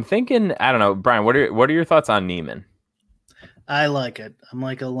thinking. I don't know, Brian. What are your thoughts on Niemann? I like it. I'm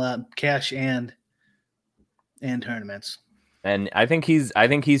like a lot cash and tournaments. And I think he's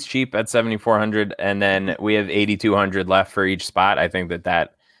cheap at 7,400, and then we have 8,200 left for each spot. I think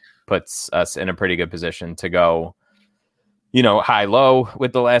that puts us in a pretty good position to go, high low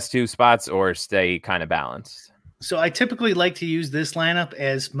with the last 2 spots or stay kind of balanced. So I typically like to use this lineup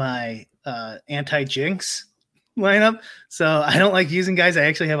as my anti-jinx lineup. So I don't like using guys I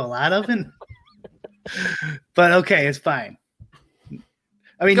actually have a lot of, but okay, it's fine.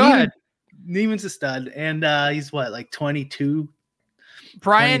 I mean, Niemann's a stud, and he's what, like 22?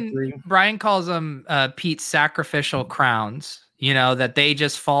 Brian calls them Pete's sacrificial crowns, that they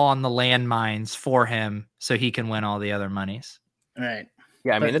just fall on the landmines for him so he can win all the other monies. All right.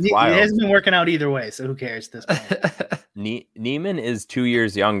 Yeah, I mean, it's wild. It hasn't been working out either way, so who cares at this point? Niemann is 2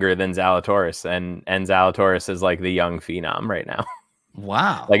 years younger than Zalatoris, and Zalatoris is like the young phenom right now.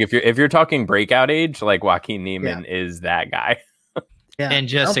 Wow. Like if you're talking breakout age, like Joaquin Niemann is that guy. Yeah. And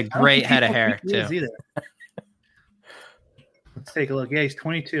just a great head of hair too. Let's take a look. Yeah, he's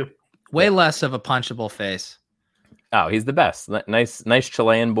 22. Way less of a punchable face. Oh, he's the best. Nice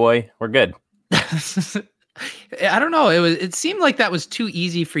Chilean boy. We're good. I don't know. It seemed like that was too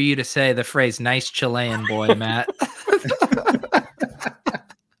easy for you to say the phrase "nice Chilean boy," Matt.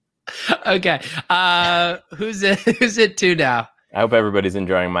 Okay. Who's it to now? I hope everybody's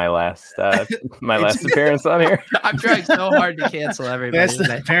enjoying my last appearance on here. I'm trying so hard to cancel everybody. That's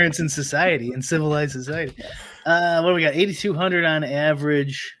the appearance in society, in civilized society. What do we got? 8,200 on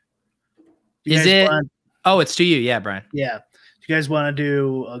average. Is it? Oh, it's to you. Yeah, Brian. Yeah. Do you guys want to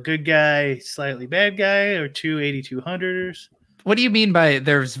do a good guy, slightly bad guy, or two 8,200ers? What do you mean by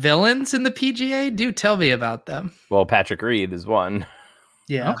there's villains in the PGA? Do tell me about them. Well, Patrick Reed is one.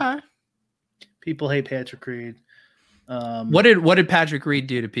 Yeah. Okay. People hate Patrick Reed. What did Patrick Reed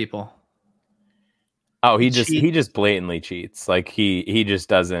do to people? Oh, he just blatantly cheats. Like he just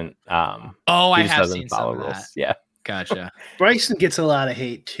doesn't. I have seen follow some of rules. that. Yeah. Gotcha. Bryson gets a lot of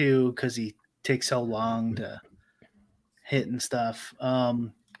hate too because he takes so long to hit and stuff.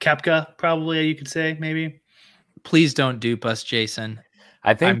 Koepka, probably you could say maybe. Please don't dupe us, Jason.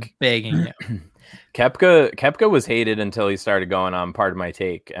 I think I'm begging you. Koepka was hated until he started going on Part of My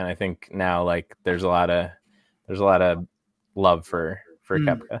Take, and I think now like there's a lot of love for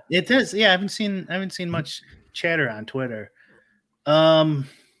Koepka. It does. Yeah, I haven't seen much chatter on Twitter. Another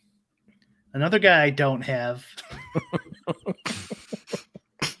guy I don't have.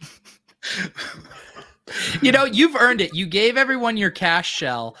 You've earned it. You gave everyone your cash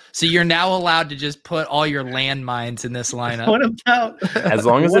shell, so you're now allowed to just put all your landmines in this lineup. What about as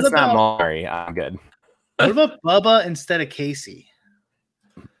long as it's not Maury, I'm good. What about Bubba instead of Casey?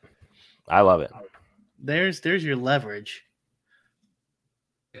 I love it. There's your leverage.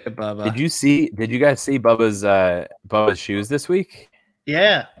 Bubba. Did you guys see Bubba's shoes this week?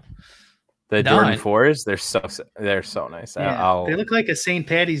 Yeah. The Jordan 4s, they're so nice. Yeah. They look like a St.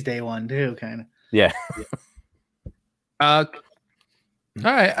 Patty's Day one too, kind of. Yeah. All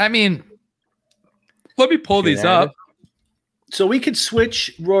right. I mean, let me pull these up. So we could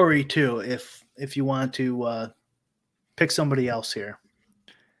switch Rory too if you want to pick somebody else here.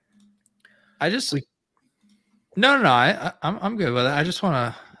 I'm good with it. I just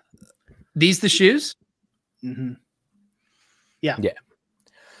want to. These the shoes? Mm-hmm. Yeah.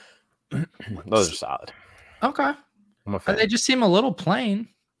 Those are solid. Okay. They just seem a little plain.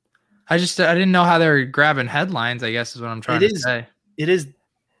 I didn't know how they're grabbing headlines, I guess is what I'm trying to say. It is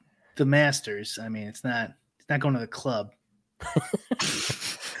the Masters. I mean, it's not going to the club.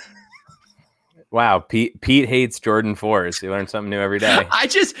 Wow, Pete hates Jordan 4s. You learn something new every day.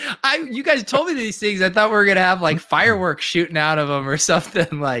 You guys told me these things. I thought we were gonna have like fireworks shooting out of them or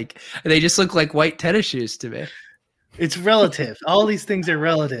something. Like they just look like white tennis shoes to me. It's relative. All these things are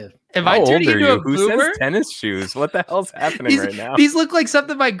relative. Am I turning into a boomer? Who says tennis shoes? What the hell's happening right now? These look like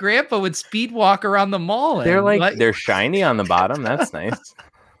something my grandpa would speed walk around the mall in. They're shiny on the bottom. That's nice.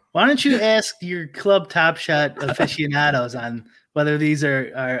 Why don't you ask your club Top Shot aficionados on whether these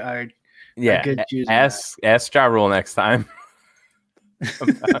are good shoes? Ask Ja Rule next time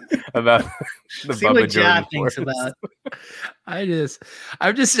about the See Bubba what Jordan Ja thinks about. I'm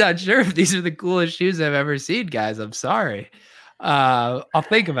just not sure if these are the coolest shoes I've ever seen, guys. I'm sorry. I'll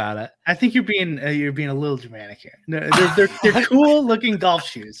think about it. I think you're being a little dramatic here. No, they're cool looking golf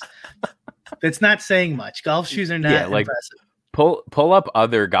shoes. That's not saying much. Golf shoes are not impressive. Pull up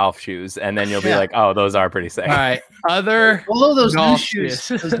other golf shoes, and then you'll be like, "Oh, those are pretty sick." All right, other those new shoes.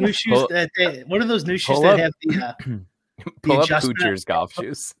 Those new shoes what are those new shoes that have the pull up Kuchar's golf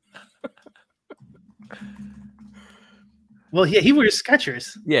shoes? Well, yeah, he wears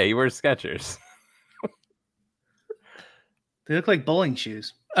Skechers. Yeah, he wears Skechers. They look like bowling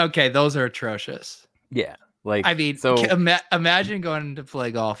shoes. Okay, those are atrocious. Yeah, imagine going to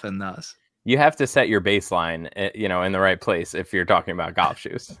play golf in those. You have to set your baseline, in the right place if you're talking about golf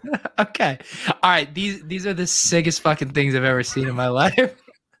shoes. Okay. All right. These are the sickest fucking things I've ever seen in my life.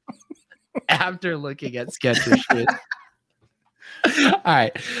 After looking at Skechers shoes. All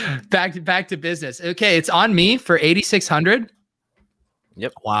right. Back to business. Okay. It's on me for 8,600.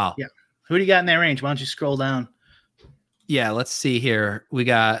 Yep. Wow. Yeah. Who do you got in that range? Why don't you scroll down? Yeah. Let's see here. We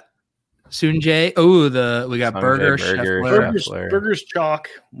got Sunjay. Oh, we got Berger. Berger's chalk.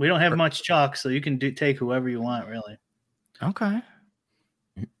 We don't have much chalk, so you can take whoever you want, really. Okay.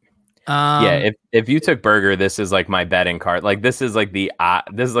 If you took Berger, this is like my betting card. Like this is like the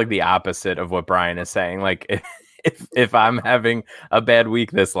opposite of what Brian is saying. Like if I'm having a bad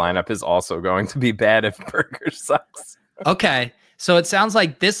week, this lineup is also going to be bad if Berger sucks. Okay. So it sounds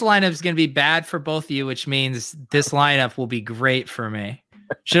like this lineup is going to be bad for both of you, which means this lineup will be great for me.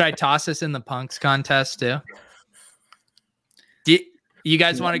 Should I toss this in the punks contest too? Do you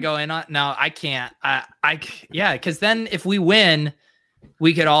guys want to go in on? No, I can't. Because then if we win,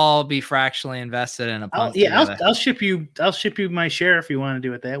 we could all be fractionally invested in a punk. I'll ship you my share if you want to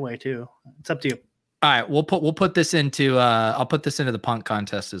do it that way too. It's up to you. All right, we'll put this into I'll put this into the punk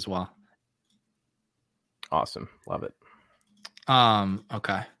contest as well. Awesome, love it.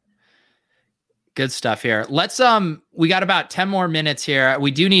 Okay. Good stuff here. Let's we got about 10 more minutes here. We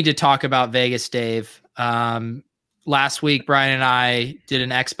do need to talk about Vegas, Dave. last week, Brian and I did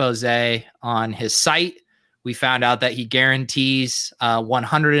an expose on his site. We found out that he guarantees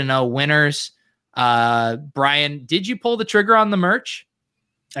 100-0 winners. Brian, did you pull the trigger on the merch?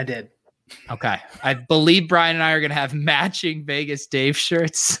 I did. Okay. I believe Brian and I are going to have matching Vegas Dave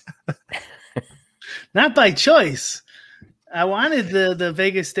shirts. Not by choice. I wanted the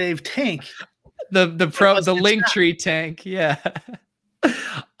Vegas Dave tank. The Linktree tank. Yeah.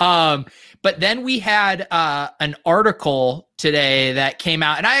 But then we had an article today that came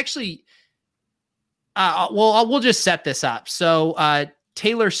out, and I actually we'll just set this up. So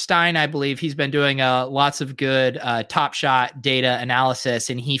Taylor Stein, I believe, he's been doing lots of good Top Shot data analysis,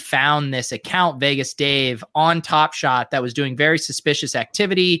 and he found this account, Vegas Dave, on Top Shot that was doing very suspicious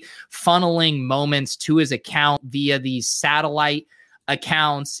activity, funneling moments to his account via these satellite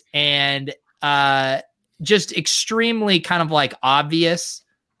accounts, and just extremely kind of like obvious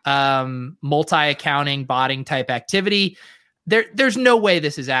multi-accounting, botting type activity. There's no way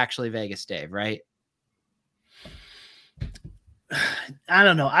this is actually Vegas Dave, right? I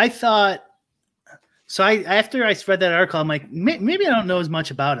don't know. I thought so. After I read that article, I'm like, maybe I don't know as much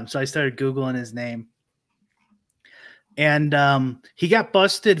about him. So I started Googling his name, and he got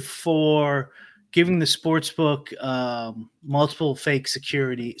busted for giving the sportsbook multiple fake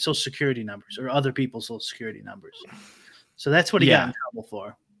social security numbers or other people's social security numbers. So that's what he got in trouble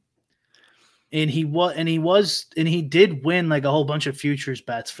for. And he did win like a whole bunch of futures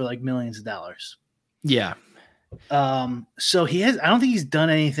bets for like millions of dollars. Yeah. So I don't think he's done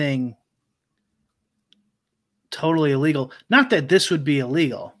anything totally illegal. Not that this would be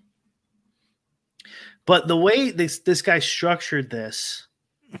illegal, but the way this guy structured this,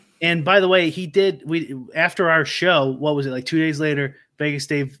 and by the way, after our show, what was it, like 2 days later, Vegas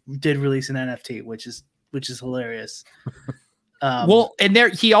Dave did release an NFT, which is hilarious. And there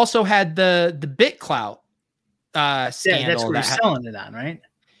he also had the BitClout scandal. That's where he's selling it on, right?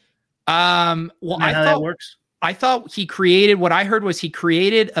 Well, I thought that works. I thought he created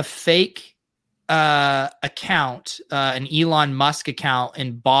a fake account, an Elon Musk account,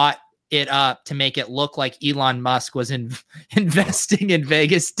 and bought it up to make it look like Elon Musk was investing in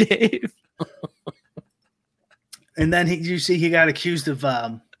Vegas Dave. And then he got accused of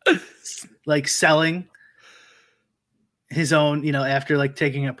like selling his own, after like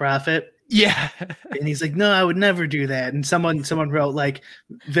taking a profit. Yeah. And he's like, no, I would never do that. And someone wrote like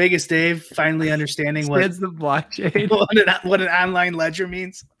Vegas Dave finally understanding what the blockchain, what an online ledger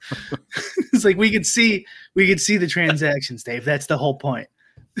means. It's like we could see the transactions, Dave. That's the whole point.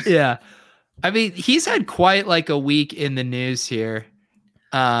 Yeah. I mean, he's had quite like a week in the news here.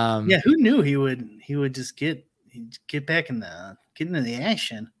 Who knew he would just get back get into the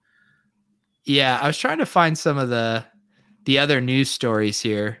action. Yeah, I was trying to find some of the other news stories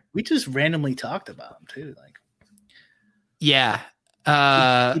here. We just randomly talked about him too. Like, yeah,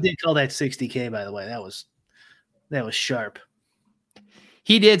 he did call that 60K. By the way, that was sharp.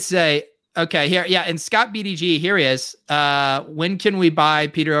 He did say, okay, here, yeah, and Scott BDG, here he is. When can we buy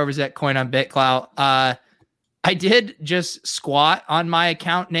Peter Overzet coin on BitClout? I did just squat on my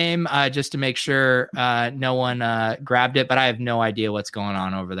account name just to make sure no one grabbed it, but I have no idea what's going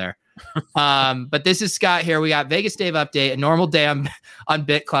on over there. But this is Scott here. We got Vegas Dave update, a normal day on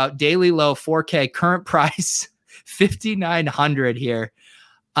BitClout, daily low 4K, current price 5,900 here.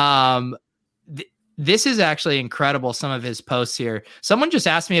 This is actually incredible. Some of his posts here. Someone just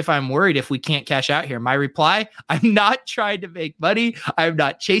asked me if I'm worried if we can't cash out here. My reply, I'm not trying to make money. I'm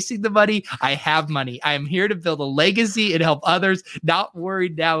not chasing the money. I have money. I am here to build a legacy and help others. Not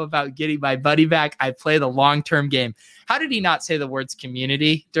worried now about getting my money back. I play the long-term game. How did he not say the words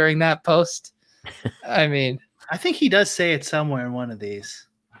community during that post? I mean, I think he does say it somewhere in one of these.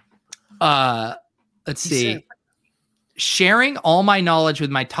 Let's see. Sharing all my knowledge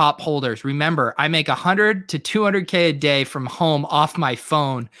with my top holders. Remember, I make 100 to 200K a day from home off my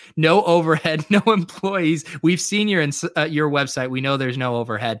phone. No overhead, no employees. We've seen your website. We know there's no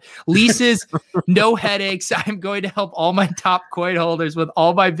overhead. Leases, no headaches. I'm going to help all my top coin holders with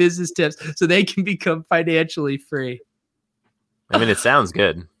all my business tips so they can become financially free. I mean, it sounds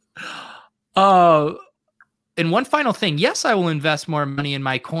good. And one final thing. Yes, I will invest more money in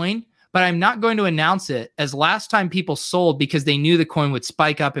my coin, but I'm not going to announce it, as last time people sold because they knew the coin would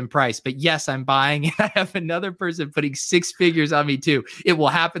spike up in price. But yes, I'm buying, and I have another person putting 6 figures on me too. It will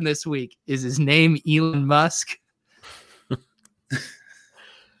happen this week. Is his name Elon Musk?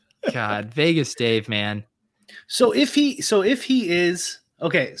 God, Vegas Dave, man. So if he is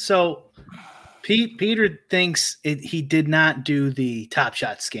okay, so Peter thinks he did not do the Top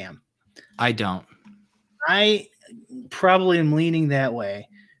Shot scam. I don't. I probably am leaning that way.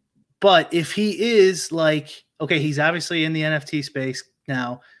 But if he is like, okay, he's obviously in the NFT space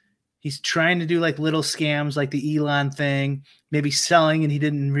now. He's trying to do like little scams like the Elon thing, maybe selling and he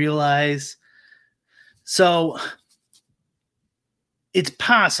didn't realize. So it's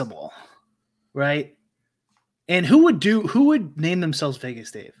possible, right? And who would name themselves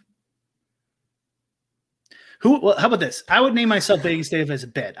Vegas Dave? Well, how about this? I would name myself Vegas Dave as a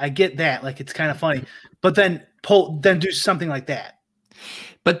bit. I get that. Like, it's kind of funny, but then do something like that.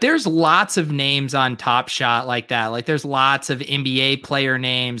 But there's lots of names on Top Shot like that. Like there's lots of NBA player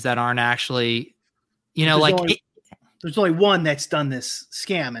names that aren't actually, there's only one that's done this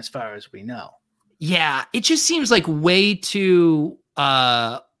scam as far as we know. Yeah. It just seems like way too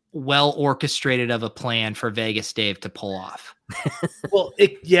well orchestrated of a plan for Vegas Dave to pull off. Well,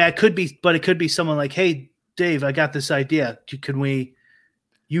 it could be, but it could be someone like, hey, Dave, I got this idea.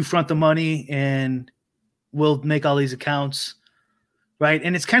 You front the money and we'll make all these accounts. Right.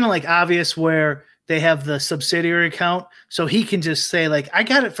 And it's kind of like obvious where they have the subsidiary account. So he can just say like, I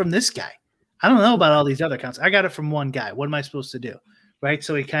got it from this guy. I don't know about all these other accounts. I got it from one guy. What am I supposed to do? Right.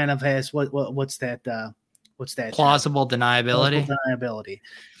 So he kind of has what's that? Plausible deniability.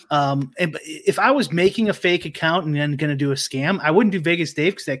 And if I was making a fake account and then going to do a scam, I wouldn't do Vegas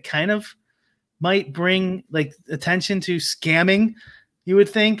Dave because that kind of might bring like attention to scamming. You would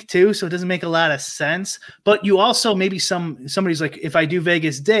think too, so it doesn't make a lot of sense. But you also maybe somebody's like, if I do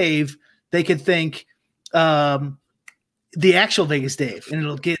Vegas Dave, they could think the actual Vegas Dave, and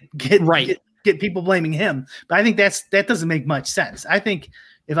it'll get people blaming him. But I think that doesn't make much sense. I think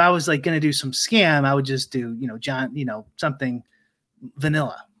if I was like going to do some scam, I would just do something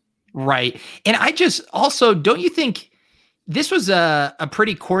vanilla. Right, and I just also don't you think this was a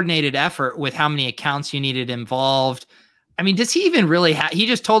pretty coordinated effort with how many accounts you needed involved? I mean, does he even really he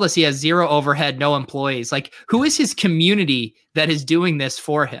just told us he has zero overhead, no employees. Like, who is his community that is doing this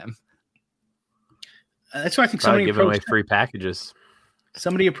for him? That's why I think somebody giving away free packages.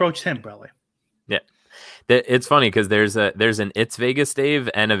 Somebody approached him, probably. Yeah. It's funny because there's an It's Vegas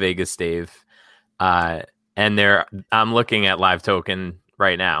Dave and a Vegas Dave. And I'm looking at Live Token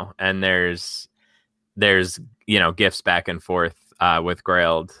right now, and there's gifts back and forth with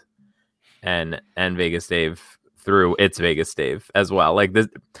Grailed and Vegas Dave through It's Vegas Dave as well. Like this,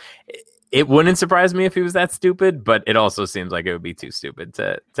 it wouldn't surprise me if he was that stupid, but it also seems like it would be too stupid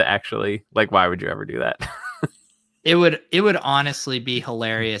to actually, like, why would you ever do that? It would honestly be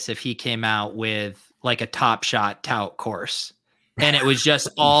hilarious if he came out with like a Top Shot tout course and it was just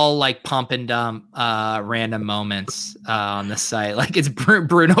all like pump and dump random moments on the site. Like it's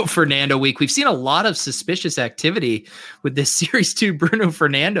Bruno Fernando week. We've seen a lot of suspicious activity with this Series 2 Bruno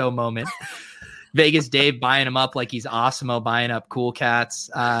Fernando moment. Vegas Dave buying him up like he's Osmo buying up Cool Cats.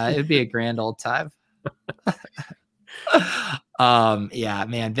 It'd be a grand old time. Yeah,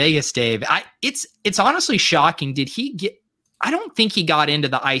 man, Vegas Dave. It's honestly shocking. Did he get? I don't think he got into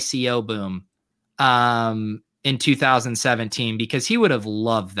the ICO boom in 2017 because he would have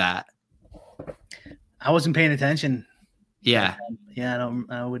loved that. I wasn't paying attention. Yeah.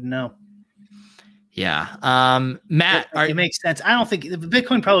 I wouldn't know. Yeah. Matt, it makes sense. I don't think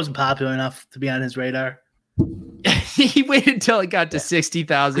Bitcoin probably wasn't popular enough to be on his radar. He waited until it got to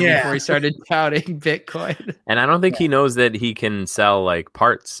 60,000 before he started touting Bitcoin. And I don't think he knows that he can sell like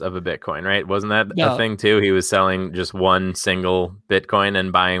parts of a Bitcoin, right? Wasn't that a thing too? He was selling just one single Bitcoin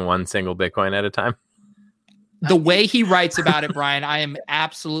and buying one single Bitcoin at a time. The way he writes about it, Brian, I am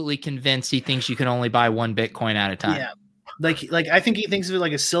absolutely convinced he thinks you can only buy one Bitcoin at a time. Yeah. Like I think he thinks of it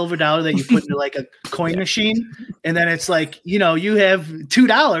like a silver dollar that you put into like a coin machine. And then it's like, you have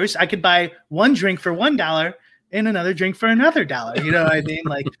 $2. I could buy one drink for $1 and another drink for another $1. You know what I mean?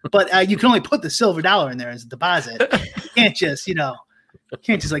 Like, but you can only put the silver dollar in there as a deposit. You can't just,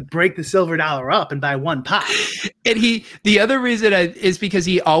 like break the silver dollar up and buy one pop. And the other reason is because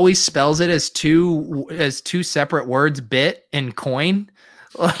he always spells it as two separate words, bit and coin.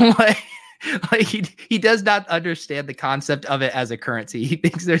 Like he does not understand the concept of it as a currency. He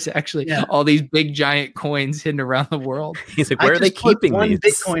thinks there's actually all these big giant coins hidden around the world. He's like, where are they keeping one these?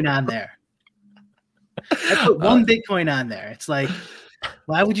 Bitcoin on there? I put one Bitcoin on there. It's like,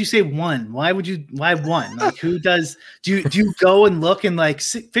 why would you say one? Why one? Like, who does? Do you go and look and like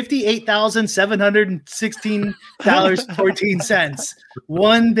 $58,716.14?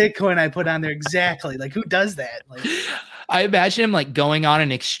 One Bitcoin I put on there exactly. Like, who does that? Like, I imagine him like going on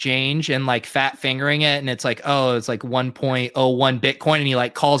an exchange and like fat fingering it, and it's like, oh, it's like 1.01 Bitcoin, and he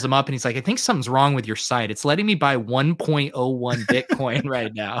like calls him up and he's like, I think something's wrong with your site. It's letting me buy 1.01 Bitcoin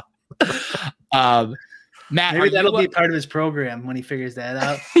right now. Matt, maybe that'll be part of his program when he figures that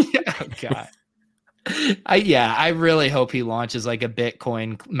out. Oh God. I really hope he launches like a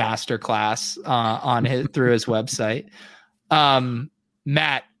Bitcoin masterclass through his website.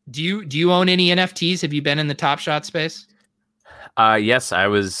 Matt, do you own any NFTs? Have you been in the Top Shot space? Yes, I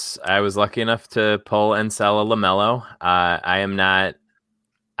was lucky enough to pull and sell a LaMelo. I am not.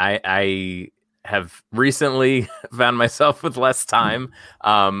 I have recently found myself with less time.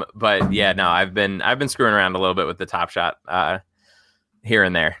 But yeah, no, I've been screwing around a little bit with the Top Shot here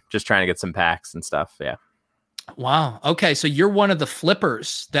and there, just trying to get some packs and stuff. Yeah. Wow. Okay, so you're one of the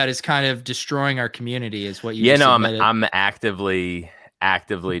flippers that is kind of destroying our community, is what you? Yeah, no, I'm actively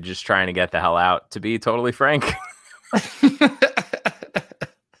just trying to get the hell out. To be totally frank.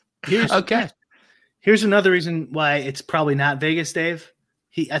 Here's another reason why it's probably not Vegas Dave.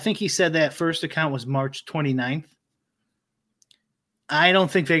 I think he said that first account was March 29th. I don't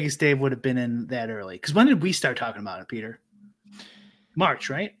think Vegas Dave would have been in that early. Because when did we start talking about it, Peter? March,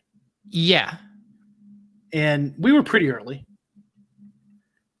 right? Yeah. And we were pretty early.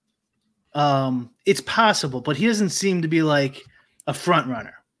 It's possible, but he doesn't seem to be like a front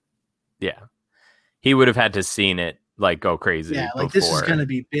runner. Yeah. He would have had to seen it like go crazy. Yeah, like this is going to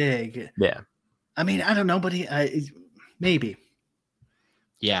be big. Yeah. I mean, I don't know, but maybe.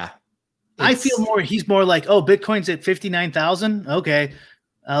 Yeah. I feel he's more like, oh, Bitcoin's at 59,000. Okay.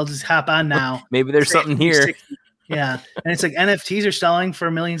 I'll just hop on now. Maybe there's something here. 60. Yeah. And it's like NFTs are selling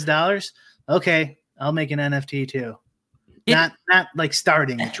for millions of dollars. Okay. I'll make an NFT too. Not like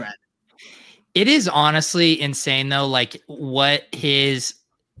starting a trend. It is honestly insane though. Like what his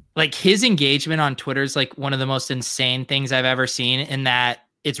engagement on Twitter is like one of the most insane things I've ever seen, in that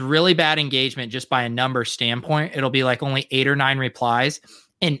it's really bad engagement just by a number standpoint. It'll be like only 8 or 9 replies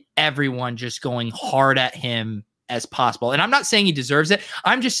and everyone just going hard at him as possible. And I'm not saying he deserves it.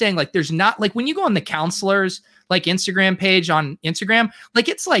 I'm just saying like, there's not like when you go on the counselors, like Instagram page on Instagram, like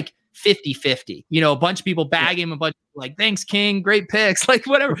it's like 50-50, a bunch of people bag him, a bunch of like, thanks King, great picks, like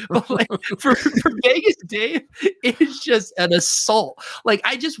whatever. But like for Vegas Dave, it's just an assault. Like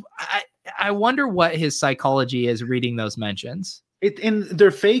I wonder what his psychology is reading those mentions. And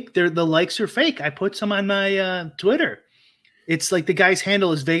they're fake. The likes are fake. I put some on my Twitter. It's like the guy's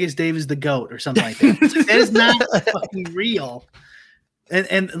handle is Vegas Dave is the GOAT or something like that. That is not fucking real.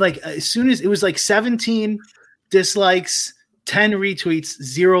 And like as soon as it was like 17 dislikes, 10 retweets,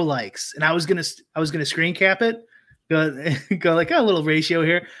 0 likes, and I was gonna screen cap it, go like a little ratio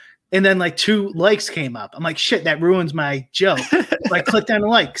here, and then like 2 likes came up. I'm like, shit, that ruins my joke. So I clicked on the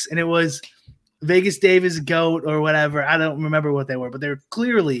likes, and it was Vegas Dave is GOAT or whatever. I don't remember what they were, but they're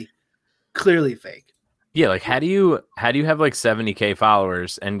clearly fake. Yeah, like how do you have like 70K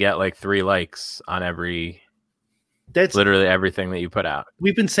followers and get like 3 likes on that's literally everything that you put out?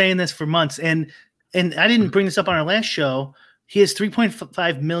 We've been saying this for months, and I didn't bring this up on our last show. He has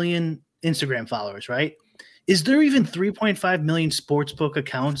 3.5 million Instagram followers, right? Is there even 3.5 million sportsbook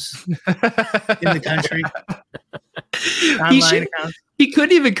accounts in the country? Online accounts? He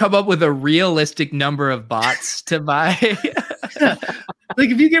couldn't even come up with a realistic number of bots to buy. Like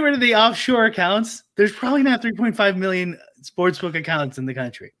if you get rid of the offshore accounts, there's probably not 3.5 million sportsbook accounts in the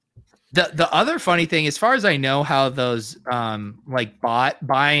country. The other funny thing, as far as I know, how those like bot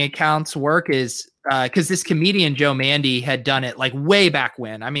buying accounts work is because this comedian Joe Mandy had done it like way back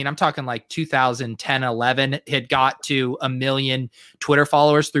when. I mean, I'm talking like 2010, 11, had got to 1 million Twitter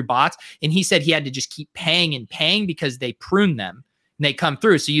followers through bots. And he said he had to just keep paying and paying because they prune them. And they come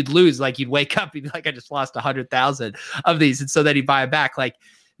through. So you'd lose, like you'd wake up, you'd be like, I just lost 100,000 of these. And so then he'd buy it back. Like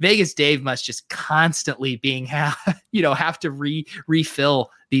Vegas Dave must just constantly have to refill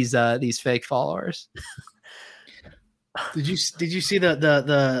these fake followers. Did you see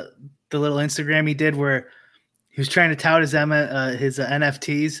the little Instagram he did where he was trying to tout his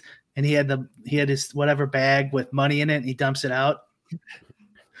NFTs, and he had his whatever bag with money in it, and he dumps it out?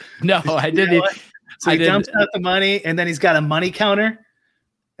 No, I didn't. So he dumps out the money, and then he's got a money counter.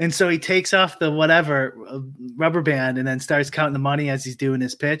 And so he takes off the whatever rubber band and then starts counting the money as he's doing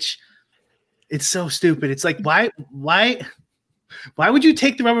his pitch. It's so stupid. It's like, why would you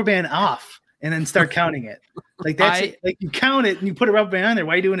take the rubber band off and then start counting it? Like like you count it and you put a rubber band on there.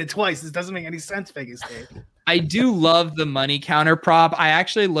 Why are you doing it twice? This doesn't make any sense, Vegas Dave. I do love the money counter prop. I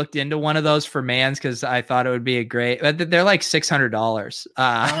actually looked into one of those for Mans because I thought it would be they're like $600.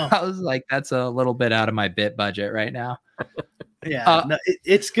 I was like, that's a little bit out of my bit budget right now. Yeah,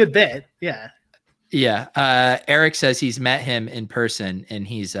 it's good bit. Yeah. Yeah. Eric says he's met him in person and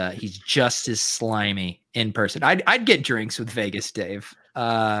he's just as slimy in person. I'd get drinks with Vegas Dave.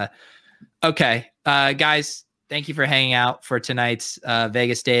 Okay. Guys, thank you for hanging out for tonight's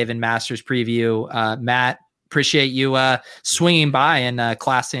Vegas Dave and Masters preview. Matt, appreciate you swinging by and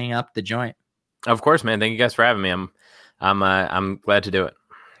classing up the joint. Of course, man. Thank you guys for having me. I'm glad to do it.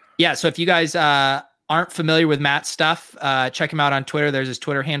 Yeah. So if you guys aren't familiar with Matt's stuff, check him out on Twitter. There's his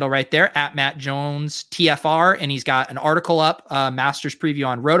Twitter handle right there at Matt Jones TFR, and he's got an article up, Masters preview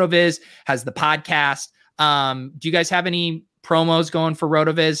on RotoViz, has the podcast. Do you guys have any promos going for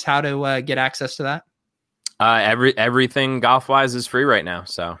RotoViz? How to get access to that? Everything golf wise is free right now.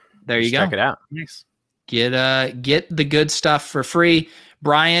 So there you go. Check it out. Nice. Get the good stuff for free.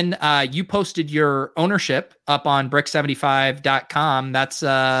 Brian, you posted your ownership up on brick75.com. That's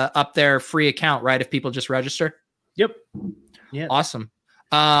up there, free account, right? If people just register. Yep. Yeah. Awesome.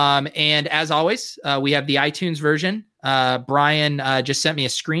 And as always, we have the iTunes version. Brian just sent me a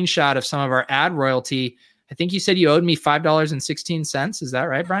screenshot of some of our ad royalty. I think you said you owed me $5.16. Is that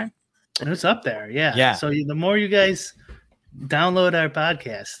right, Brian? And it's up there. Yeah. Yeah. So the more you guys download our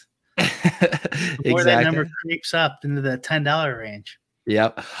podcast, the more exactly. that number creeps up into the $10 range.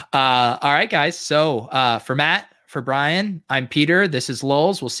 Yep. All right, guys. So for Matt, for Brian, I'm Peter. This is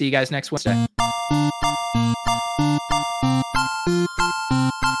Lowell's. We'll see you guys next Wednesday.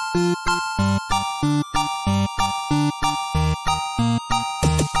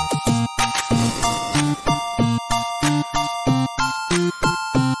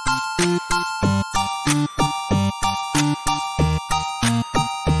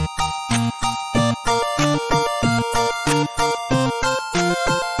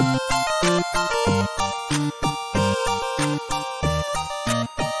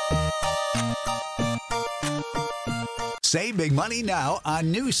 Save big money now on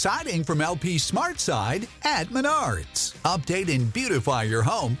new siding from LP SmartSide at Menards. Update and beautify your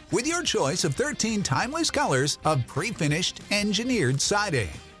home with your choice of 13 timeless colors of pre-finished engineered siding.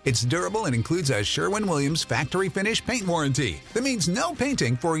 It's durable and includes a Sherwin-Williams factory finish paint warranty that means no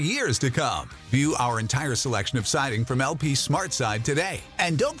painting for years to come. View our entire selection of siding from LP SmartSide today.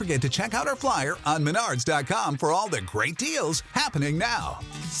 And don't forget to check out our flyer on Menards.com for all the great deals happening now.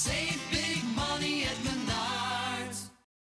 Save big